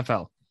 Year?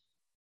 NFL.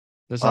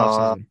 This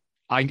offseason.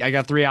 I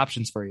got 3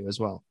 options for you as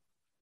well.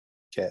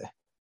 Okay.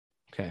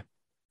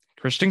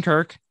 Christian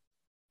Kirk,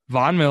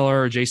 Von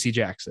Miller, or J.C.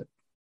 Jackson?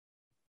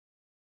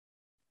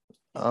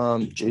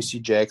 J.C.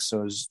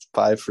 Jackson was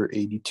 5 for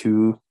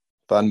 82.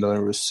 Von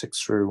Miller was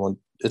 6 for 1.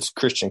 It's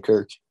Christian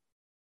Kirk.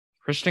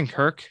 Christian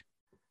Kirk,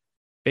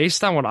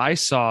 based on what I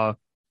saw,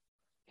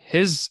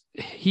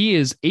 he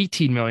is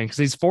 18 million because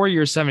he's 4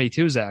 years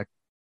 72, Zach.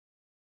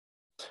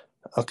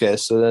 Okay,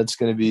 so that's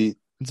going to be...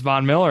 It's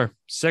Von Miller,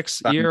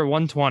 6 year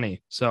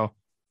 120. So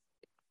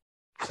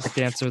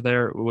the answer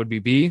there would be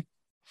B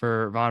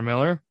for Von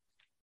Miller.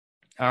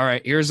 All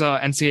right, here's a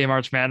NCAA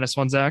March Madness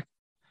one, Zach.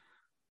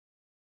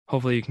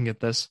 Hopefully you can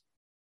get this.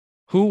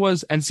 Who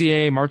was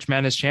NCAA March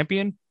Madness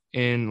champion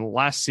in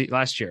last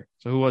year?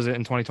 So who was it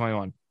in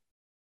 2021? It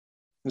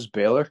was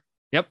Baylor.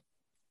 Yep.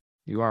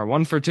 You are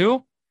 1 for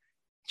 2.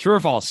 True or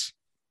false?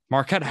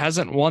 Marquette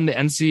hasn't won the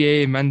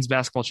NCAA men's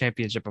basketball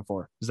championship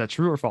before. Is that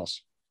true or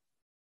false?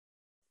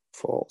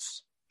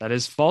 False. That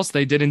is false.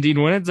 They did indeed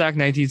win it, Zach,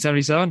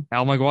 1977.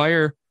 Al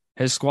McGuire,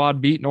 his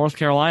squad beat North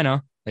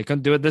Carolina. They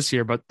couldn't do it this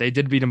year, but they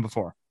did beat him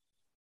before.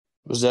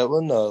 Was that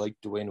when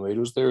Dwayne Wade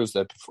was there, or was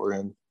that before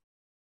him?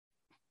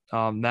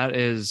 That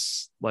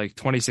is like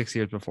 26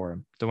 years before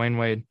him. Dwayne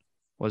Wade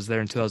was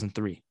there in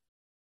 2003.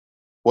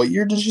 What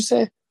year did you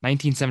say?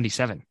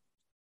 1977.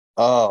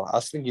 Oh, I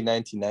was thinking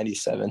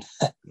 1997.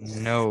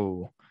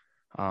 No.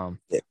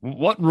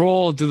 What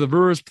role do the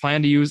Brewers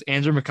plan to use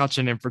Andrew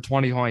McCutchen in for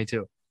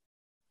 2022?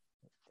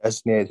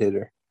 Designated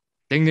hitter.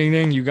 Ding, ding,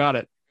 ding. You got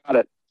it.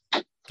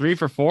 3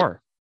 for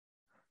 4.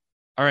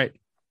 All right.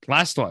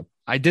 Last one.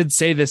 I did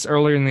say this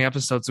earlier in the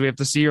episode, so we have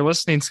to see your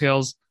listening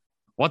skills.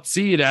 What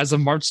seed as of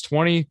March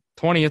 20th,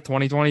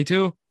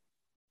 2022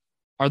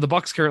 are the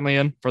Bucks currently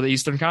in for the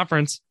Eastern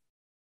Conference?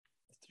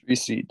 3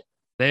 seed.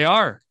 They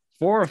are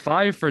 4 or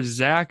 5 for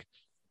Zach.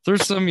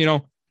 There's some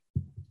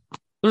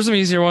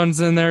easier ones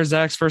in there.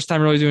 Zach's first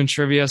time really doing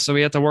trivia, so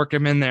we have to work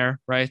him in there,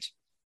 right?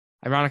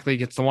 Ironically, he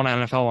gets the one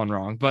NFL one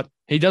wrong, but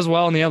he does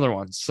well in the other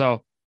ones.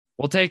 So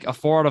we'll take a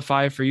 4 out of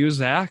 5 for you,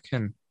 Zach.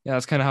 And yeah,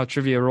 that's kind of how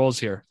trivia rolls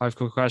here. 5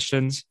 quick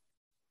questions.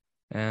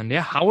 And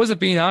yeah, how was it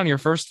being on your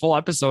first full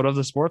episode of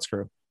the Sports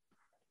Crew?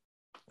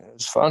 It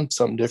was fun.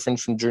 Something different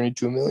from Journey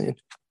to a Million.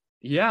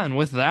 Yeah, and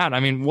with that,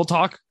 I mean, we'll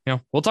talk more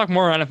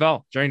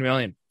NFL, Journey to a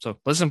Million. So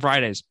listen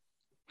Fridays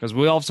because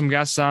we'll have some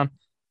guests on.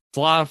 It's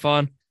a lot of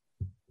fun.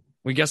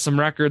 We get some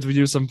records. We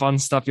do some fun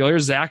stuff. You'll hear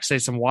Zach say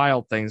some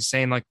wild things,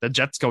 saying like the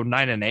Jets go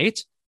 9-8.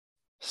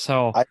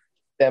 So I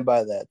stand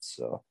by that.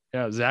 So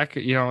yeah, Zach,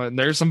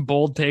 there's some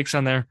bold takes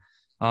on there.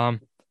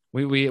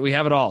 We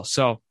have it all.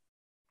 So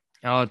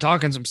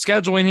talking some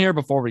scheduling here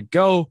before we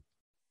go.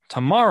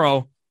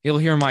 Tomorrow, you'll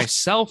hear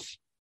myself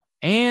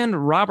and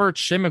Robert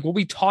Shimmick. We'll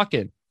be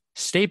talking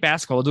state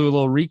basketball. We'll do a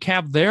little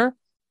recap there.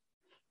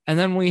 And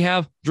then we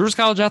have Drew's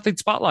College Athlete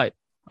Spotlight.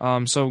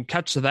 So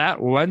catch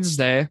that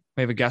Wednesday.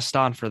 We have a guest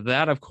on for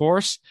that, of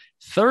course.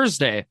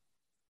 Thursday,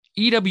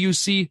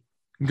 EWC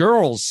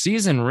Girls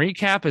season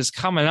recap is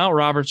coming out.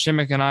 Robert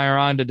Shimmick and I are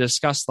on to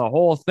discuss the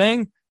whole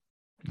thing.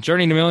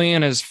 Journey to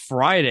Million is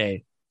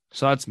Friday.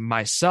 So that's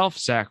myself,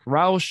 Zach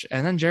Roush,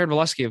 and then Jared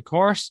Valesky, of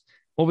course.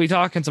 We'll be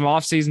talking some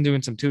offseason,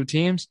 doing some 2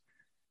 teams.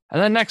 And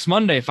then next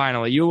Monday,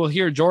 finally, you will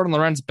hear Jordan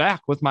Lorenz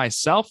back with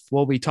myself.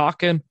 We'll be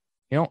talking,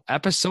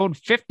 episode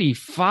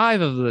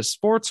 55 of the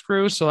Sports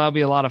Crew. So that'll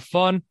be a lot of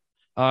fun.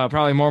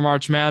 Probably more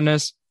March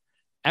Madness.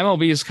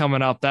 MLB is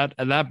coming up.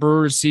 That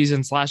Brewers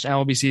season /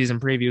 MLB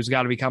season preview has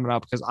got to be coming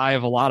up because I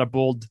have a lot of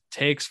bold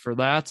takes for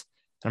that.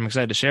 And I'm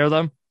excited to share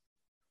them.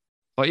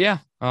 But yeah,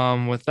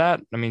 with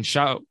that, I mean,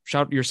 shout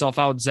yourself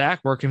out, Zach.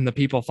 Where can the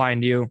people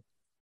find you?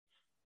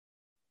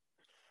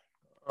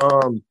 I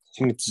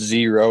think it's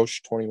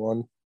ZRoush21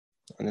 on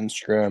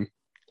Instagram.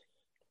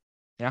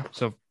 Yeah,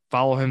 so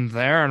follow him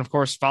there. And of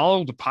course,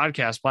 follow the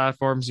podcast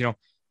platforms.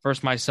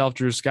 First myself,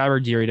 Drew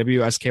Skyberg,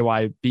 DREW,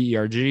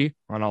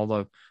 on all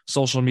the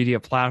social media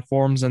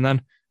platforms. And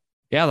then,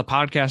 yeah, the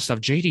podcast stuff.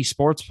 JD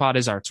Sports Pod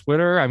is our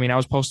Twitter. I mean, I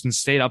was posting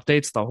state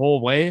updates the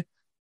whole way.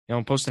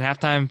 Posting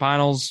halftime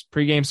finals,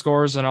 pregame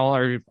scores, and all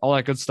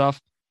that good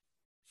stuff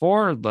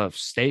for the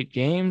state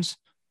games.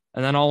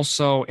 And then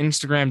also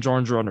Instagram,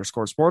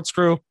 _Sports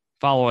Crew.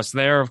 Follow us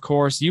there, of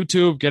course.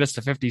 YouTube, get us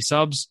to 50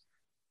 subs.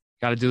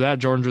 Got to do that.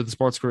 Jordan Drew, the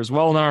Sports Crew as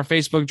well. And then our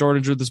Facebook,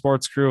 Jordan Drew, the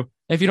Sports Crew.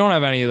 If you don't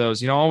have any of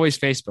those, always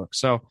Facebook.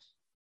 So,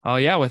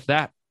 yeah, with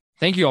that,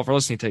 thank you all for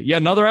listening to yet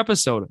another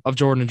episode of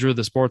Jordan Drew,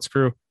 the Sports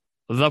Crew,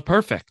 the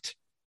perfect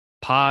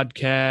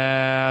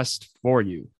podcast for you.